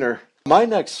demeanor. My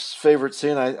next favorite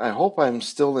scene, I hope I'm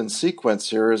still in sequence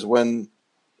here, is when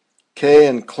Kay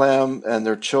and Clem and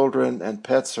their children and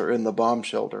pets are in the bomb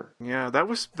shelter. Yeah, that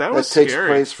was That takes scary.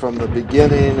 place from the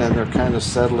beginning, and they're kind of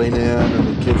settling in,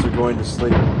 and the kids are going to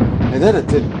sleep. And then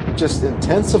it just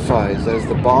intensifies as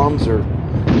the bombs are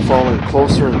falling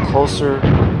closer and closer.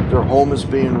 Their home is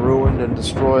being ruined and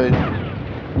destroyed.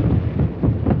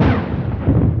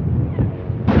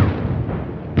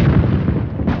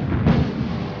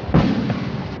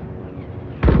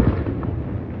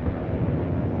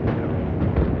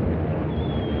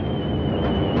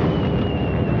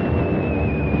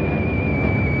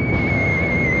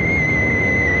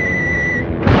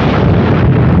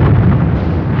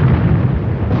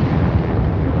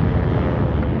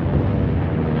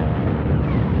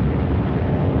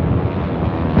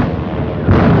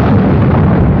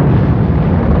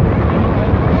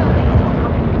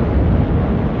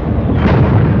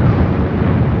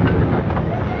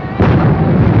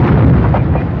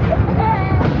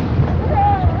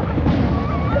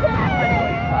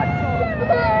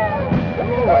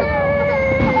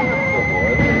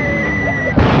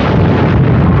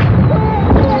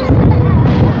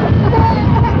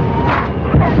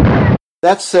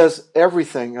 That says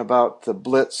everything about the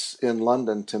Blitz in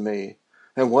London to me,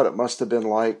 and what it must have been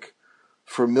like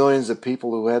for millions of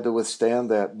people who had to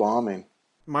withstand that bombing.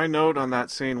 My note on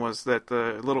that scene was that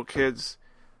the little kids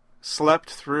slept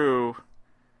through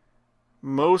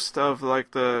most of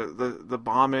like the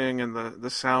bombing and the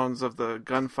sounds of the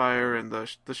gunfire and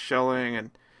the shelling,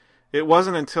 and it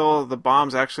wasn't until the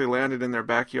bombs actually landed in their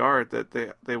backyard that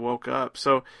they woke up.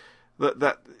 So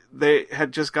that they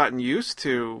had just gotten used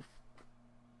to,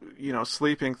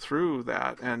 sleeping through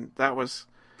that, and that was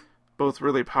both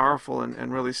really powerful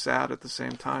and really sad at the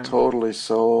same time. Totally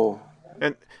so.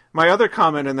 And my other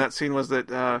comment in that scene was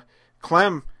that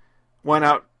Clem went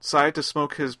outside to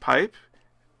smoke his pipe,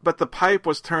 but the pipe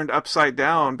was turned upside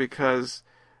down because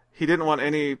he didn't want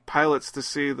any pilots to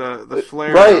see the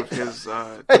flare of his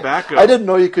tobacco. I didn't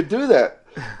know you could do that.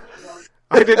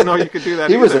 I didn't know you could do that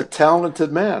He either. was a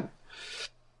talented man.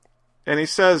 And he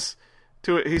says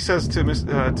to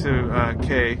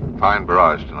Kay, Fine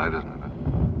barrage tonight, isn't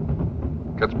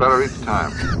it? Gets better each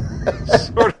time.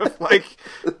 sort of like,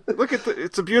 look at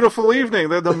it's a beautiful evening.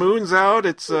 The moon's out.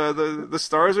 It's the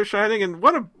stars are shining, and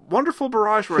what a wonderful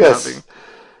barrage we're having.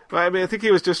 I mean, I think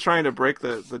he was just trying to break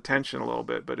the tension a little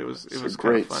bit, but it was a kind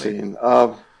great of funny. scene.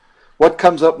 What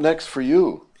comes up next for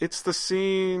you? It's the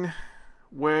scene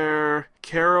where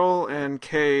Carol and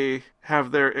Kay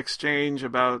have their exchange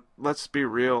about let's be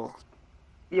real.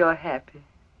 You're happy.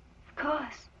 Of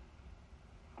course.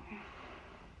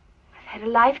 I've had a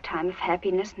lifetime of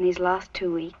happiness in these last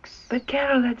 2 weeks. But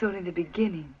Carol, that's only the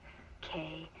beginning.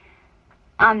 Kay,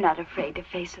 I'm not afraid to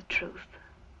face the truth.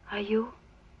 Are you?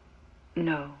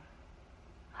 No.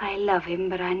 I love him,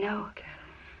 but I know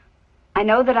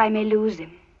that I may lose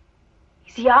him.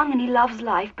 He's young and he loves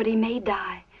life, but he may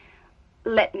die.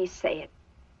 Let me say it.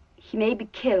 He may be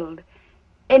killed.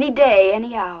 Any day,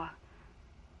 any hour.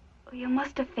 Oh, you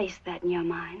must have faced that in your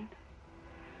mind.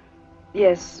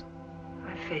 Yes,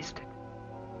 I faced it.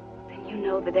 Then you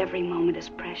know that every moment is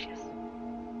precious.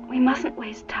 We mustn't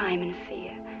waste time in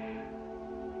fear.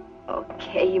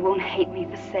 Okay, you won't hate me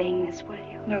for saying this, will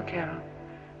you? No, Carol.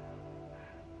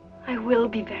 I will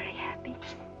be very happy.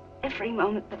 Every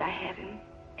moment that I have him.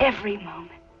 Every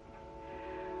moment.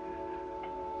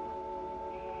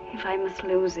 If I must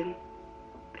lose him,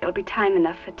 there'll be time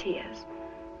enough for tears.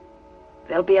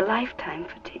 There'll be a lifetime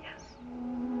for tears.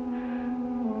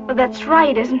 Well, that's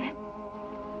right, isn't it?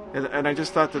 And I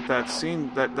just thought that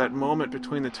scene, that moment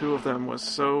between the two of them was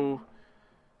so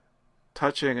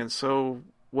touching and so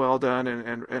well done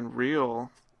and real.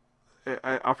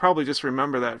 I'll probably just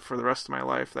remember that for the rest of my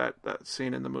life. That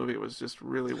scene in the movie was just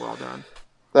really well done.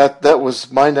 That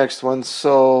was my next one.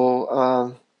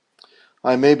 So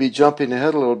I may be jumping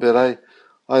ahead a little bit.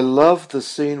 I love the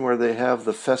scene where they have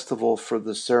the festival for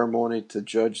the ceremony to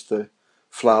judge the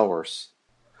flowers.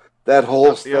 That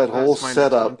whole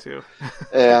setup,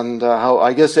 and how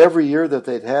I guess every year that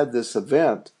they'd had this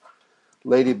event,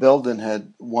 Lady Belden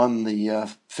had won the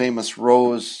famous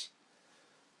rose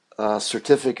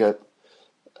certificate.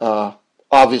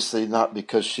 Obviously, not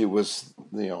because she was,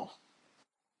 the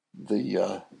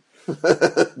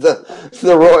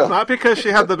royal. Not because she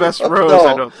had the best rose, no.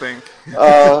 I don't think.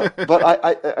 But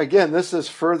I again, this is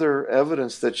further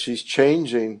evidence that she's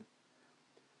changing.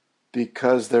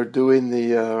 Because they're doing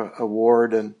the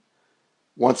award, and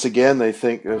once again they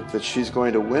think that she's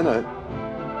going to win it,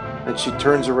 and she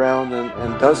turns around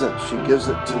and doesn't. She gives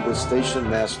it to the station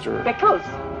master. Beckles!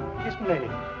 Yes, milady.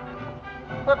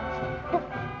 What?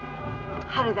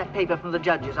 Hurry that paper from the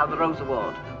judges on the Rose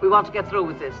Award. We want to get through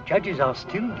with this. Judges are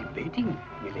still debating,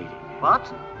 milady. What?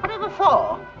 Whatever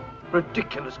for?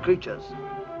 Ridiculous creatures.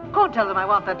 Go and tell them I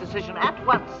want that decision at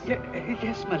once.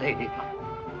 Yes, milady.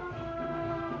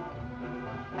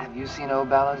 Have you seen old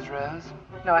Ballard's rose?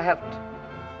 No, I haven't.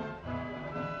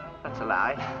 That's a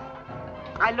lie.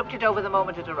 I looked it over the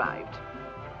moment it arrived.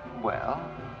 Well?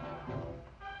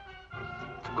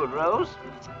 It's a good rose.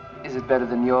 Is it better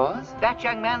than yours? That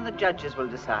young man, the judges will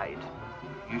decide.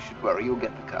 You should worry, you'll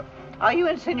get the cup. Are you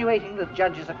insinuating that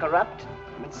judges are corrupt?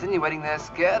 I'm insinuating they're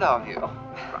scared of you. Oh,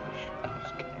 rubbish. I'm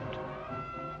scared.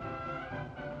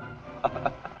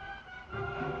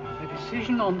 The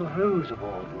decision on the Rose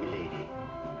Award, milady.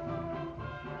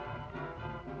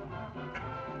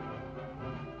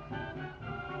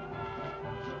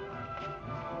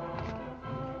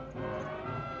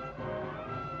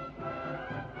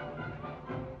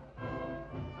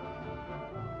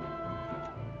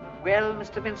 Well,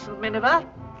 Mr. Vincent Miniver,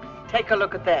 take a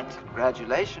look at that.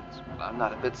 Congratulations. Well, I'm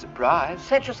not a bit surprised.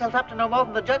 Set yourself up to know more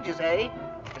than the judges, eh?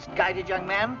 Misguided young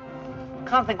man.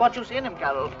 Can't think what you see in him,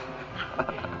 Carol.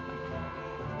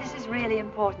 This is really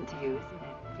important to you, isn't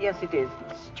it? Yes, it is.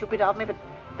 It's stupid of me, but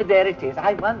there it is.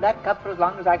 I won that cup for as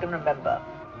long as I can remember.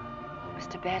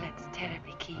 Mr. Ballard's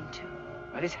terribly keen, too.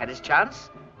 Well, he's had his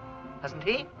chance, hasn't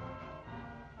he?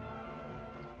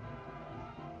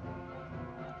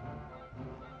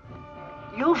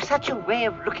 You've such a way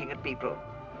of looking at people.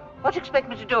 What do you expect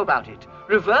me to do about it?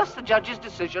 Reverse the judge's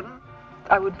decision?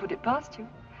 I wouldn't put it past you.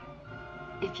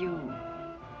 If you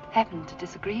happen to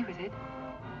disagree with it.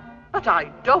 But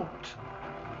I don't.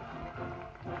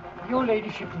 Your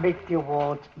ladyship make the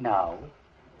award now?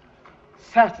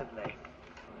 Certainly.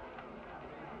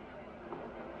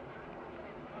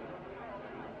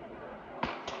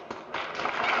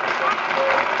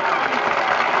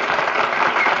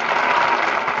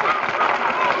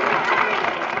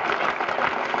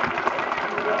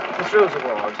 Rose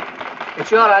Award.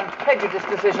 It's your unprejudiced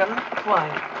decision. Why,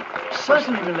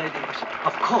 certainly, milady.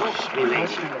 Of course,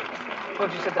 milady.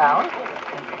 Won't you sit down?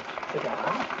 Sit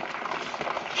down.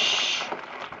 Shh.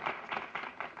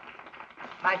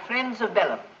 My friends of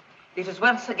Belem, it is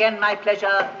once again my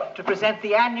pleasure to present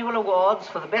the annual awards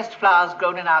for the best flowers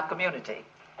grown in our community.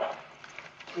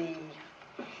 The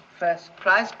first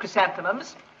prize,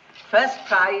 chrysanthemums. First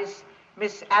prize,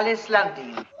 Miss Alice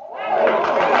Lundeen.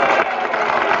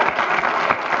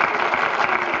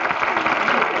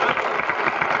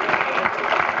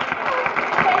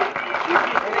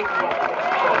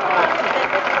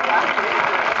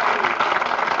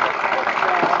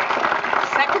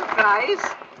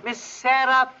 Miss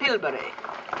Sarah Pilbury.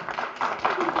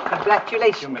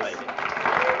 Congratulations.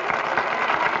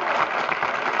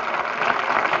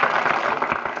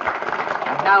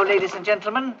 And now, ladies and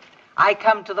gentlemen, I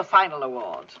come to the final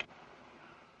award.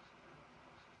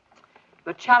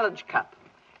 The Challenge Cup,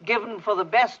 given for the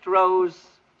best rose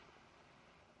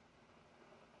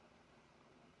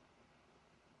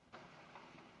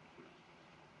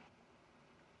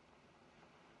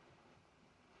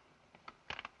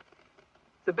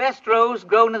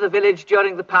grown in the village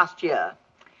during the past year.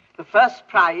 The first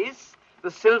prize,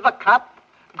 the silver cup,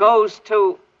 goes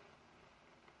to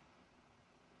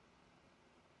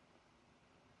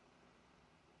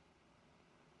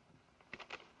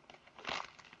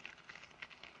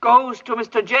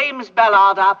Mr. James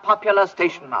Ballard, our popular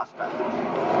station master.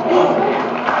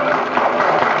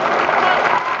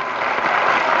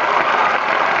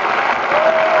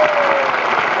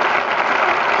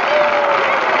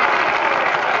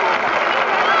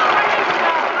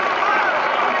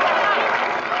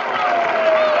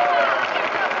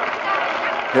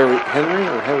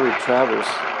 Henry Travers,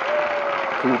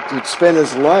 who'd spent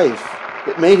his life,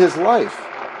 it made his life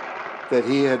that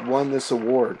he had won this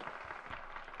award.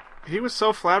 He was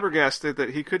so flabbergasted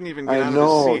that he couldn't even get out of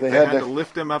his seat. They had to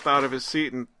lift him up out of his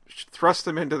seat and thrust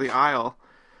him into the aisle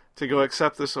to go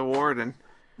accept this award. And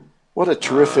what a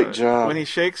terrific job! When he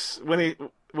shakes Lady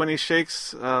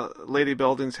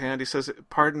Belden's hand, he says,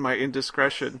 "Pardon my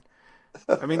indiscretion."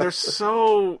 I mean, they're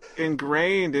so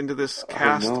ingrained into this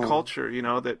caste culture,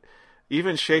 that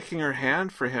even shaking her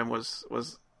hand for him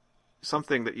was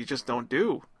something that you just don't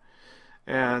do.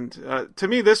 And to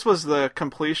me, this was the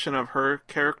completion of her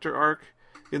character arc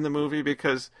in the movie,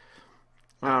 because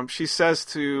she says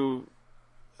to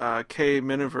Kay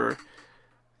Miniver,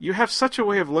 "You have such a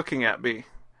way of looking at me."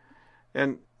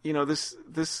 And,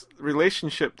 this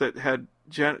relationship that had,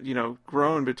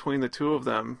 grown between the two of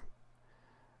them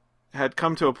had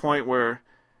come to a point where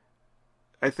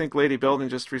I think Lady Belden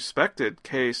just respected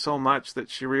Kay so much that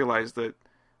she realized that,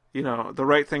 the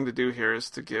right thing to do here is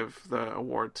to give the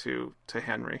award to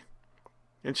Henry.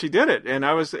 And she did it. And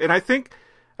I think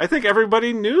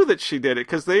everybody knew that she did it,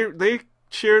 because they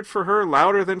cheered for her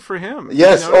louder than for him.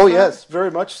 Yes. Yes, very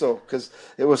much so, because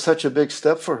it was such a big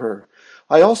step for her.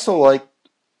 I also liked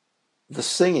the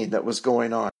singing that was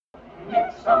going on.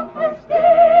 Midsummer's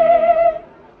Day,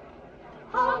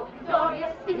 how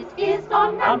glorious it is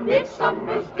on a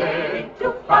midsummer's day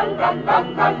to fa la la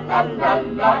la la la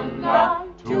la la,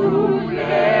 to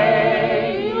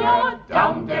lay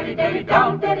down, daddy, daddy,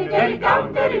 down, daddy, daddy,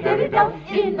 down, daddy, daddy, down,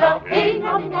 in the hay,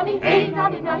 nonny, nonny, hay,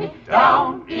 nonny, nonny,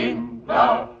 down in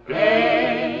the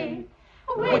hay,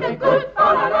 with a good fa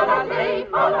la la la lay,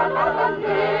 fa la la la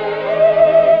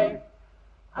lay.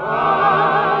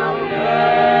 Hallelujah,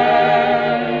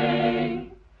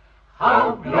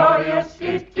 how glorious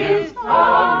it is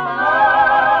on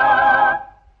a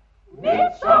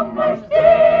midsummer's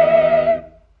day,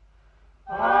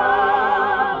 a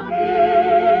midsummer's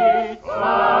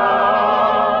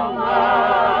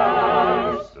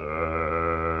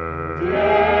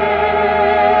day.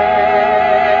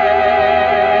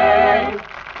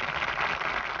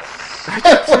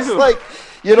 It was like,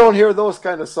 you don't hear those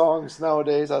kind of songs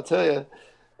nowadays, I'll tell you.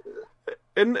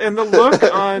 And the look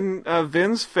on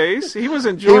Vin's face, he was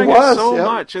enjoying it so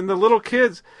much. And the little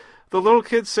kids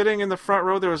sitting in the front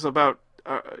row, there was about,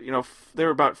 they were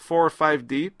about 4 or 5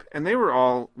 deep, and they were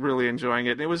all really enjoying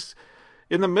it. And it was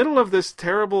in the middle of this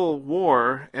terrible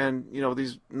war and,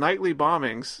 these nightly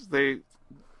bombings, they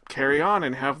carry on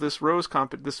and have this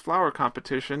this flower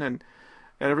competition, and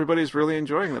everybody's really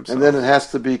enjoying themselves. And then it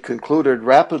has to be concluded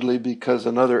rapidly because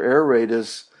another air raid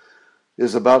is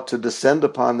about to descend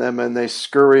upon them, and they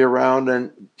scurry around,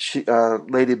 and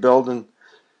Lady Belden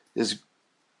is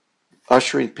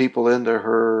ushering people into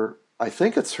her, I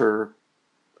think it's her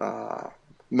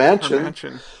mansion. Her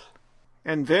mansion.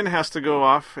 And Vin has to go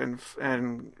off,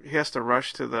 and he has to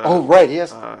rush to the he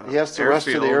has to rush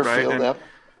to the airfield. Right?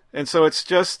 And so it's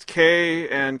just Kay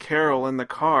and Carol in the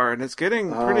car, and it's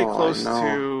getting pretty close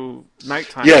to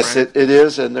nighttime. Yes, right? it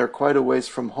is, and they're quite a ways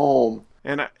from home.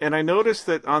 And I noticed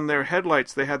that on their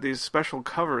headlights they had these special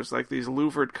covers, like these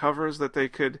louvered covers, that they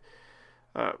could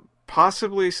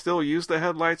possibly still use the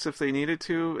headlights if they needed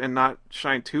to and not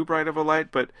shine too bright of a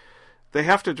light, but they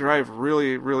have to drive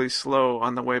really, really slow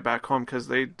on the way back home because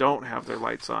they don't have their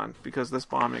lights on because this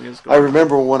bombing is going on. I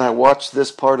remember when I watched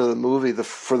this part of the movie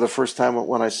for the first time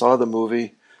when I saw the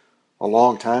movie a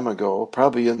long time ago,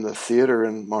 probably in the theater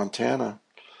in Montana.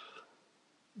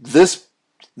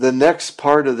 The next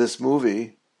part of this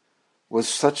movie was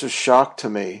such a shock to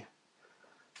me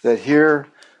that here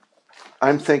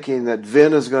I'm thinking that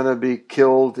Vin is going to be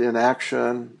killed in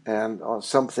action and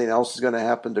something else is going to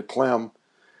happen to Clem.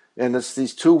 And it's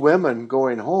these two women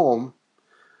going home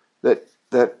that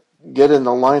get in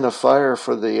the line of fire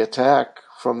for the attack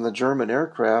from the German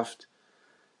aircraft.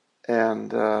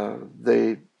 and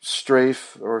they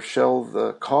strafe or shell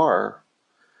the car.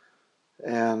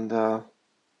 And,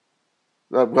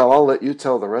 well, I'll let you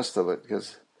tell the rest of it,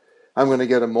 because I'm going to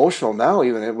get emotional now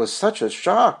even. It was such a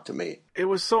shock to me. It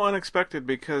was so unexpected,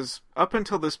 because up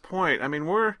until this point, I mean,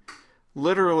 we're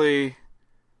literally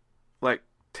like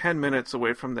 10 minutes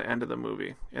away from the end of the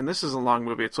movie. And this is a long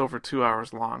movie. It's over 2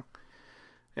 hours long.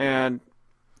 And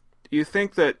you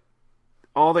think that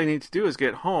all they need to do is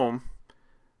get home,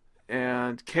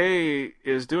 and Kay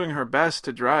is doing her best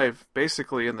to drive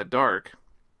basically in the dark.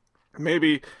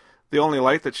 Maybe the only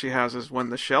light that she has is when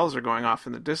the shells are going off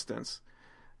in the distance.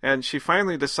 And she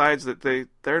finally decides that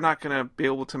they're not going to be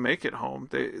able to make it home.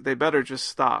 They better just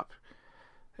stop.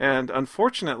 And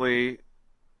unfortunately,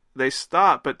 they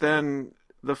stop, but then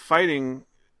the fighting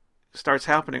starts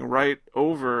happening right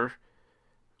over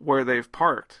where they've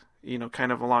parked, you know,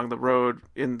 kind of along the road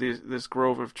in this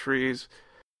grove of trees.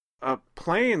 A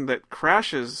plane that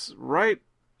crashes right,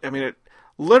 I mean, it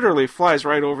literally flies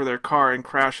right over their car and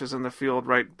crashes in the field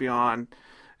right beyond.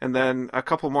 And then a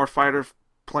couple more fighter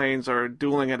planes are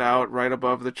dueling it out right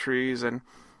above the trees. And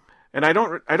I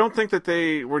don't think that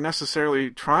they were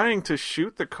necessarily trying to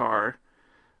shoot the car,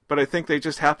 but I think they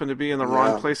just happened to be in the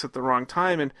wrong place at the wrong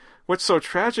time. And what's so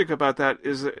tragic about that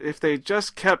is that if they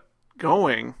just kept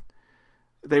going,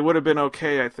 they would have been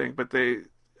okay, I think. But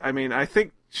I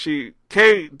think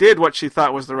Kay did what she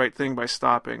thought was the right thing by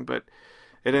stopping, but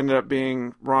it ended up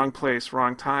being wrong place,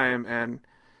 wrong time, and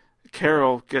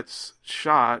Carol gets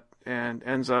shot and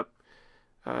ends up,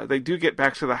 they do get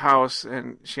back to the house,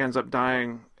 and she ends up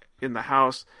dying in the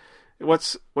house.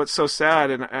 What's so sad,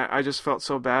 and I just felt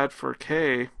so bad for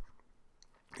Kay,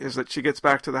 is that she gets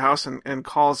back to the house and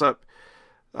calls up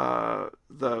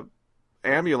the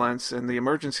ambulance and the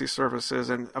emergency services.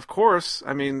 And of course,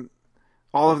 I mean,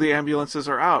 all of the ambulances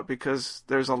are out because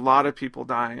there's a lot of people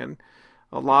dying and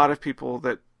a lot of people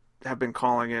that have been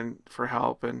calling in for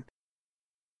help. And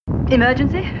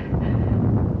emergency?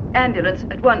 Ambulance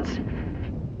at once.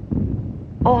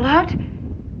 All out?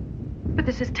 But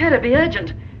this is terribly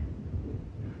urgent.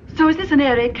 So is this an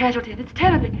air raid casualty? It's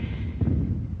terribly...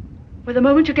 Well, the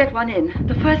moment you get one in,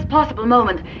 the first possible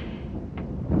moment,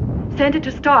 send it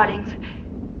to Stardings.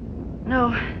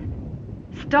 No,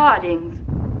 Stardings.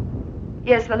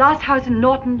 Yes, the last house in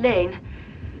Norton Lane.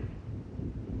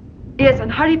 Yes,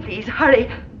 and hurry, please,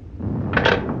 hurry.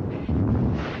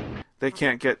 They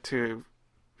can't get to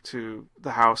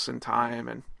the house in time,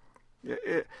 and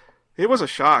it was a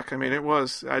shock. I mean,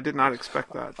 I did not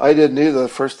expect that. I didn't either the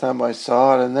first time I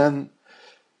saw it. And then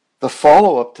the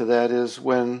follow-up to that is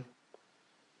when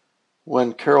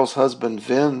Carol's husband,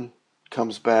 Vin,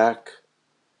 comes back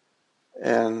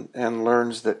and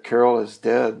learns that Carol is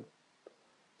dead.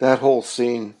 That whole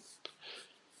scene,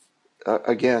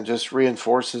 again, just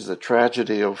reinforces the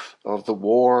tragedy of the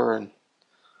war. And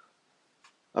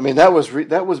I mean, that was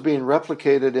being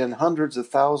replicated in hundreds of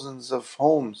thousands of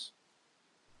homes.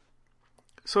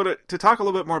 So to talk a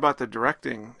little bit more about the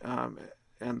directing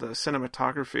and the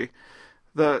cinematography,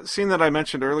 the scene that I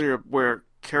mentioned earlier where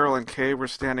Carol and Kay were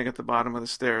standing at the bottom of the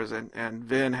stairs and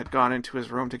Vin had gone into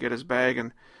his room to get his bag,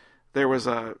 and there was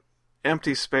a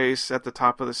empty space at the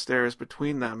top of the stairs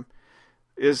between them,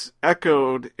 is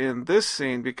echoed in this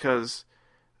scene because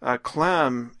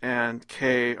Clem and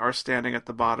Kay are standing at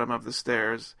the bottom of the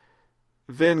stairs.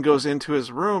 Vin goes into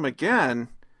his room again,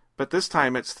 but this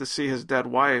time it's to see his dead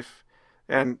wife,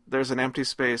 and there's an empty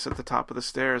space at the top of the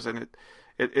stairs, and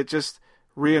it just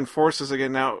reinforces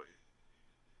again now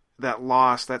that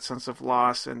loss, that sense of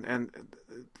loss, and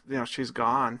you know, she's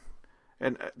gone.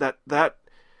 And that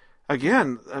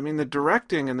again, I mean, the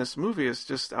directing in this movie is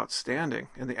just outstanding,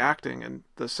 and the acting and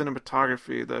the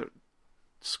cinematography, the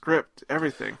script,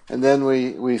 everything. And then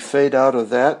we fade out of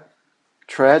that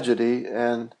tragedy,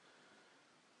 and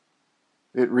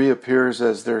it reappears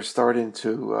as they're starting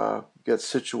to get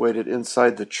situated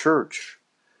inside the church,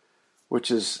 which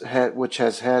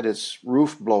has had its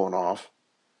roof blown off,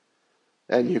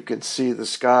 and you can see the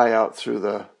sky out through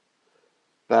the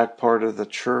back part of the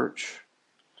church.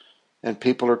 And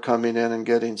people are coming in and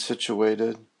getting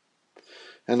situated.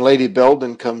 And Lady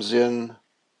Belden comes in,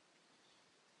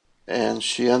 and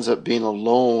she ends up being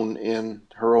alone in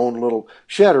her own little...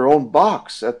 She had her own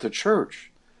box at the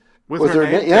church. With her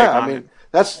name yeah, tag I mean, on it.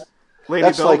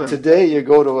 that's like today you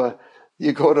go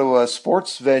to a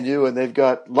sports venue and they've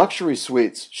got luxury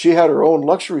suites. She had her own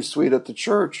luxury suite at the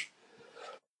church.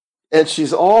 And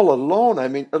she's all alone. I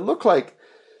mean, it looked like...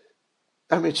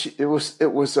 I mean, it was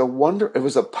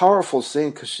a powerful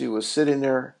scene because she was sitting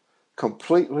there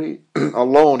completely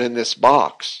alone in this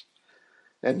box,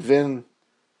 and Vin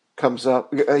comes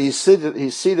up. He's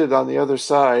seated on the other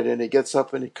side, and he gets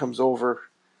up and he comes over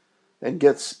and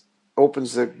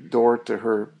opens the door to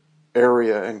her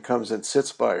area and comes and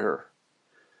sits by her.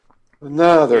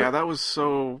 Yeah, that was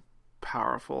so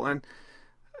powerful. And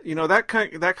that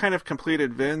kind of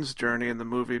completed Vin's journey in the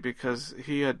movie, because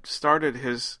he had started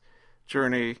his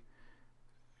journey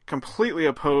completely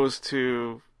opposed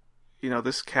to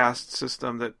this caste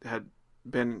system that had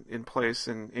been in place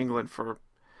in England for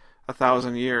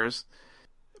 1,000 years.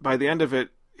 By the end of it,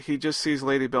 he just sees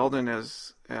Lady Belden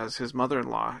as his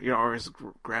mother-in-law, or his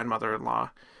grandmother-in-law,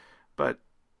 but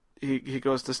he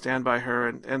goes to stand by her,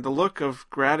 and the look of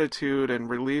gratitude and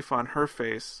relief on her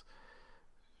face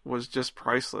was just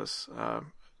priceless.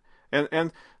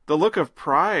 And the look of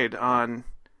pride on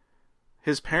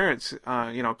his parents,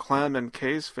 Clem and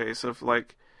Kay's face, of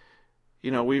like,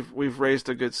 we've raised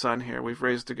a good son here, we've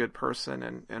raised a good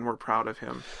person, and we're proud of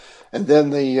him. And then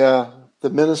the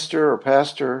minister or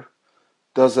pastor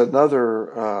does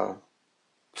another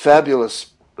fabulous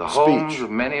speech. The homes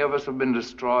of many of us have been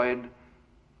destroyed,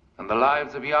 and the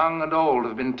lives of young and old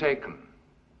have been taken.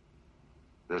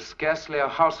 There's scarcely a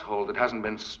household that hasn't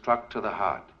been struck to the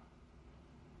heart.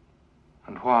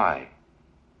 And why?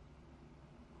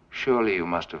 Surely you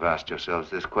must have asked yourselves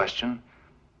this question.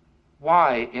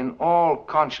 Why, in all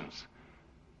conscience,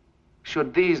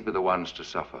 should these be the ones to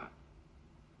suffer?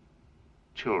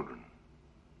 Children,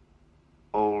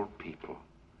 old people,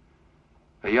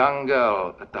 a young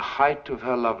girl at the height of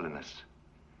her loveliness.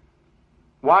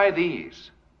 Why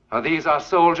these? Are these our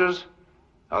soldiers?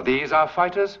 Are these our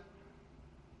fighters?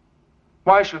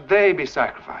 Why should they be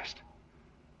sacrificed?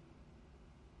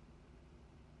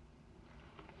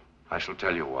 I shall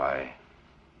tell you why.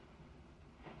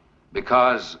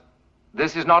 Because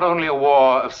this is not only a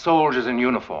war of soldiers in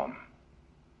uniform.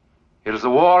 It is a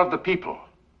war of the people,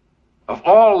 of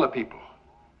all the people.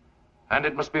 And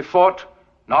it must be fought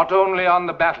not only on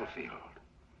the battlefield,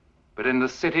 but in the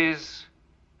cities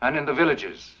and in the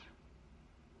villages,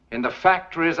 in the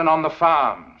factories and on the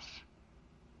farms,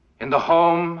 in the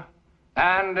home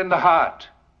and in the heart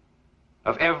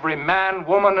of every man,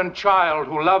 woman, and child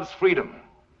who loves freedom.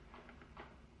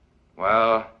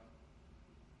 Well,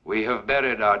 we have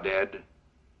buried our dead,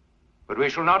 but we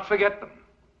shall not forget them.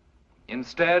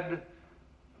 Instead,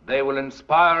 they will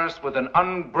inspire us with an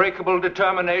unbreakable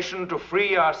determination to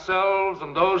free ourselves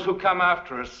and those who come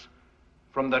after us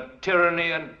from the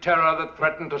tyranny and terror that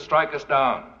threaten to strike us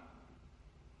down.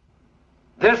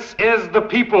 This is the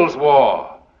people's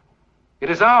war. It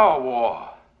is our war.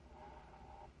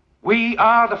 We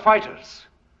are the fighters.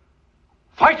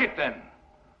 Fight it then.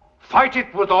 Fight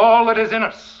it with all that is in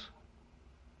us.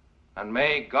 And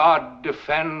may God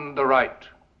defend the right.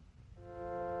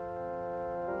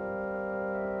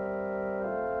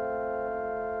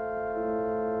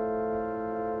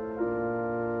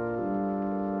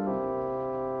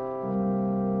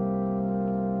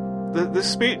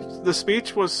 The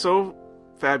speech was so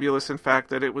fabulous, in fact,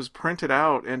 that it was printed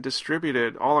out and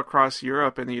distributed all across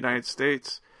Europe and the United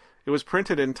States. It was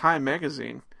printed in Time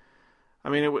magazine. I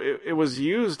mean, it was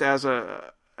used as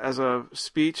a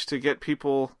speech to get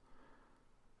people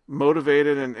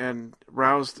motivated and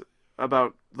roused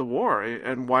about the war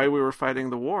and why we were fighting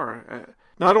the war.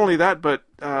 Not only that, but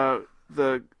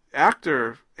the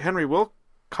actor Henry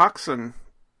Wilcoxon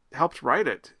helped write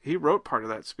it. He wrote part of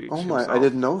that speech. Oh my! himself. I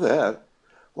didn't know that.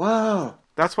 Wow.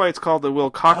 That's why it's called the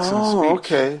Wilcoxon speech.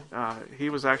 Okay. He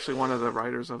was actually one of the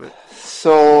writers of it.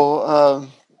 So,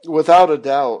 without a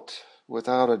doubt,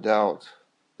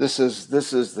 this is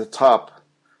the top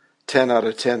 10 out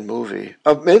of 10 movie.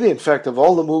 Maybe, in fact, of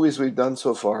all the movies we've done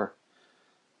so far,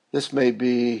 this may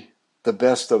be the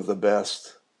best of the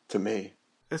best to me.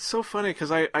 It's so funny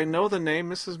because I know the name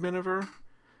Mrs. Miniver.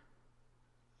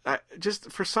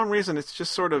 Just for some reason, it's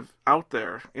just sort of out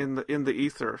there in the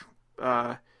ether.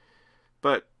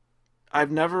 But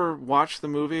I've never watched the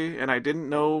movie, and I didn't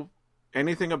know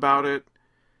anything about it.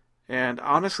 And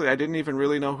honestly, I didn't even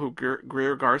really know who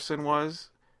Greer Garson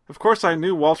was. Of course, I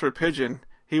knew Walter Pidgeon.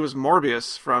 He was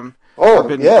Morbius from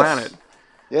Forbidden Planet.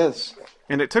 Yes.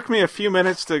 And it took me a few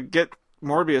minutes to get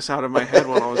Morbius out of my head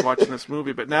while I was watching this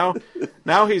movie. But now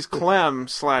he's Clem /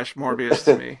 Morbius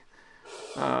to me.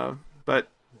 But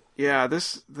yeah,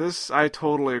 this I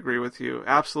totally agree with you.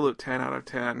 Absolute 10 out of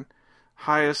 10.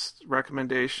 Highest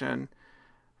recommendation.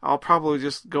 I'll probably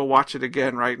just go watch it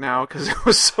again right now because it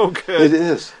was so good. It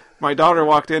is. My daughter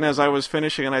walked in as I was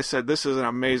finishing, and I said, "This is an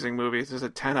amazing movie. This is a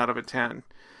 10 out of 10."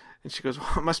 And she goes,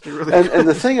 "Well, it must be really good." And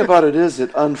the thing about it is, it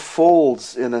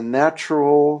unfolds in a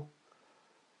natural,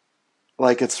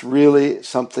 like it's really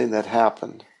something that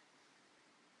happened.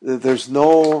 There's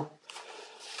no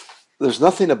there's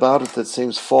nothing about it that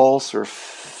seems false or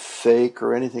fake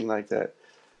or anything like that.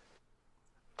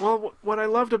 Well, what I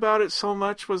loved about it so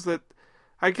much was that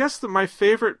I guess that my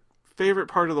favorite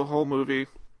part of the whole movie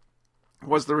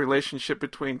was the relationship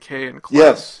between Kay and Clem.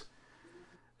 Yes.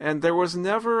 And there was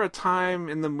never a time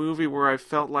in the movie where I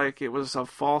felt like it was a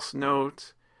false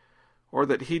note, or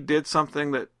that he did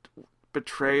something that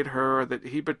betrayed her, or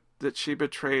that she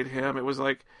betrayed him. It was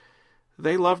like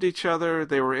they loved each other,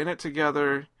 they were in it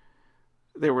together,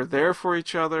 they were there for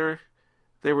each other,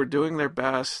 they were doing their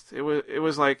best. It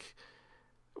was like,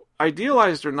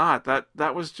 idealized or not,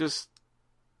 that was just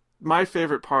my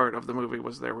favorite part of the movie,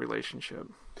 was their relationship.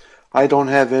 I don't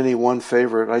have any one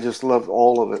favorite. I just love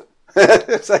all of it.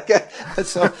 It's like,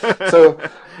 so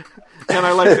and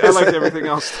I liked everything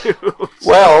else too. So.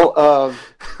 Well,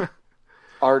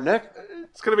 our next.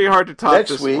 It's going to be hard to top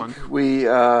next this week, one. We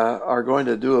are going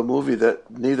to do a movie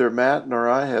that neither Matt nor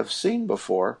I have seen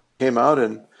before. Came out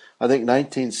in, I think,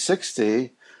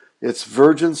 1960. It's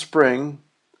Virgin Spring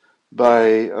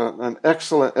by an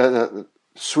excellent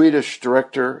Swedish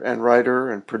director and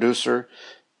writer and producer,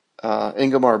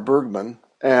 Ingmar Bergman.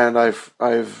 And I've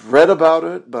read about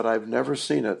it, but I've never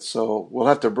seen it. So we'll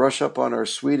have to brush up on our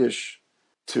Swedish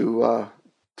to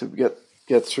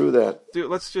get through that. Dude,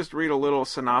 let's just read a little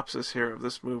synopsis here of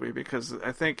this movie, because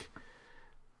I think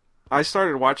I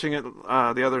started watching it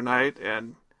the other night,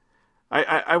 and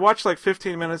I watched like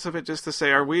 15 minutes of it just to say,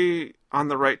 are we on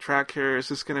the right track here? Is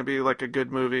this going to be like a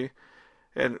good movie?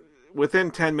 And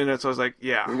within 10 minutes, I was like,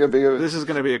 yeah, this is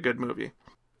going to be a good movie.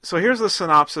 So here's the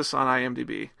synopsis on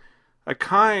IMDb. A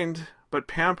kind but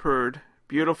pampered,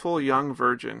 beautiful young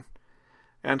virgin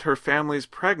and her family's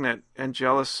pregnant and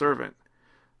jealous servant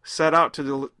set out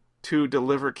to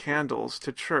deliver candles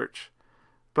to church,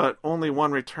 but only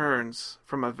one returns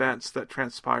from events that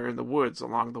transpire in the woods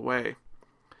along the way.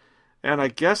 And I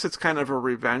guess it's kind of a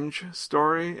revenge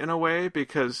story in a way,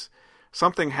 because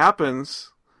something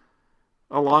happens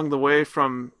along the way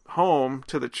from home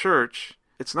to the church.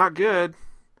 It's not good.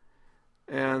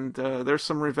 And there's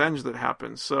some revenge that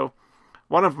happens. So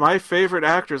one of my favorite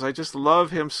actors, I just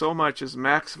love him so much, is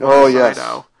Max von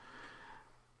Sydow.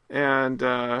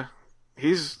 And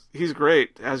he's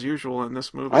great, as usual, in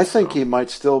this movie. I think he might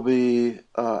still be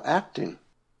acting.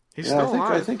 He's still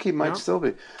alive. I think he might still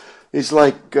be. He's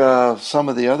like some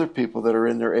of the other people that are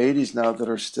in their 80s now that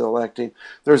are still acting.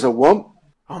 There's a woman.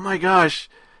 Oh my gosh,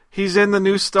 he's in the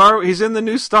new Star Wars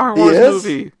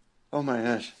movie. Oh my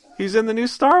gosh. He's in the new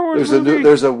Star Wars movie.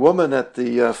 There's a woman at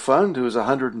the fund who's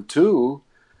 102.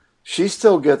 She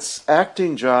still gets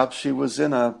acting jobs. She was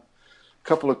in a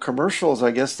couple of commercials,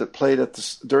 I guess, that played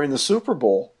during the Super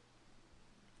Bowl.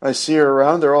 I see her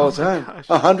around there all the time. Gosh.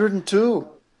 102.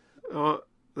 Oh,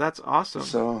 that's awesome.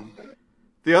 So,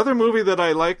 the other movie that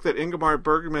I like that Ingmar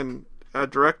Bergman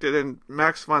directed and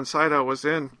Max von Sydow was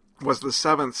in was The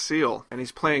Seventh Seal, and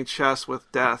he's playing chess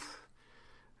with death.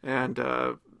 And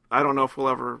I don't know if we'll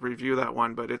ever review that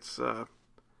one, but it's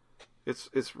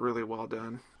really well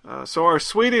done. So our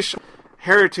Swedish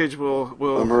heritage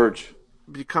will emerge,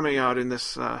 be coming out in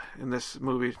this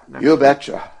movie. Next you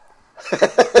betcha.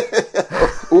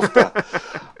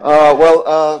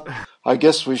 Well, I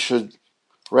guess we should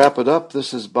wrap it up.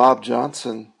 This is Bob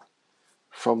Johnson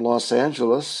from Los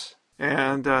Angeles,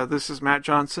 and this is Matt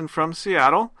Johnson from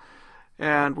Seattle,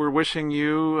 and we're wishing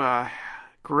you a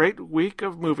great week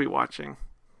of movie watching.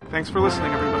 Thanks for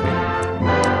listening, everybody.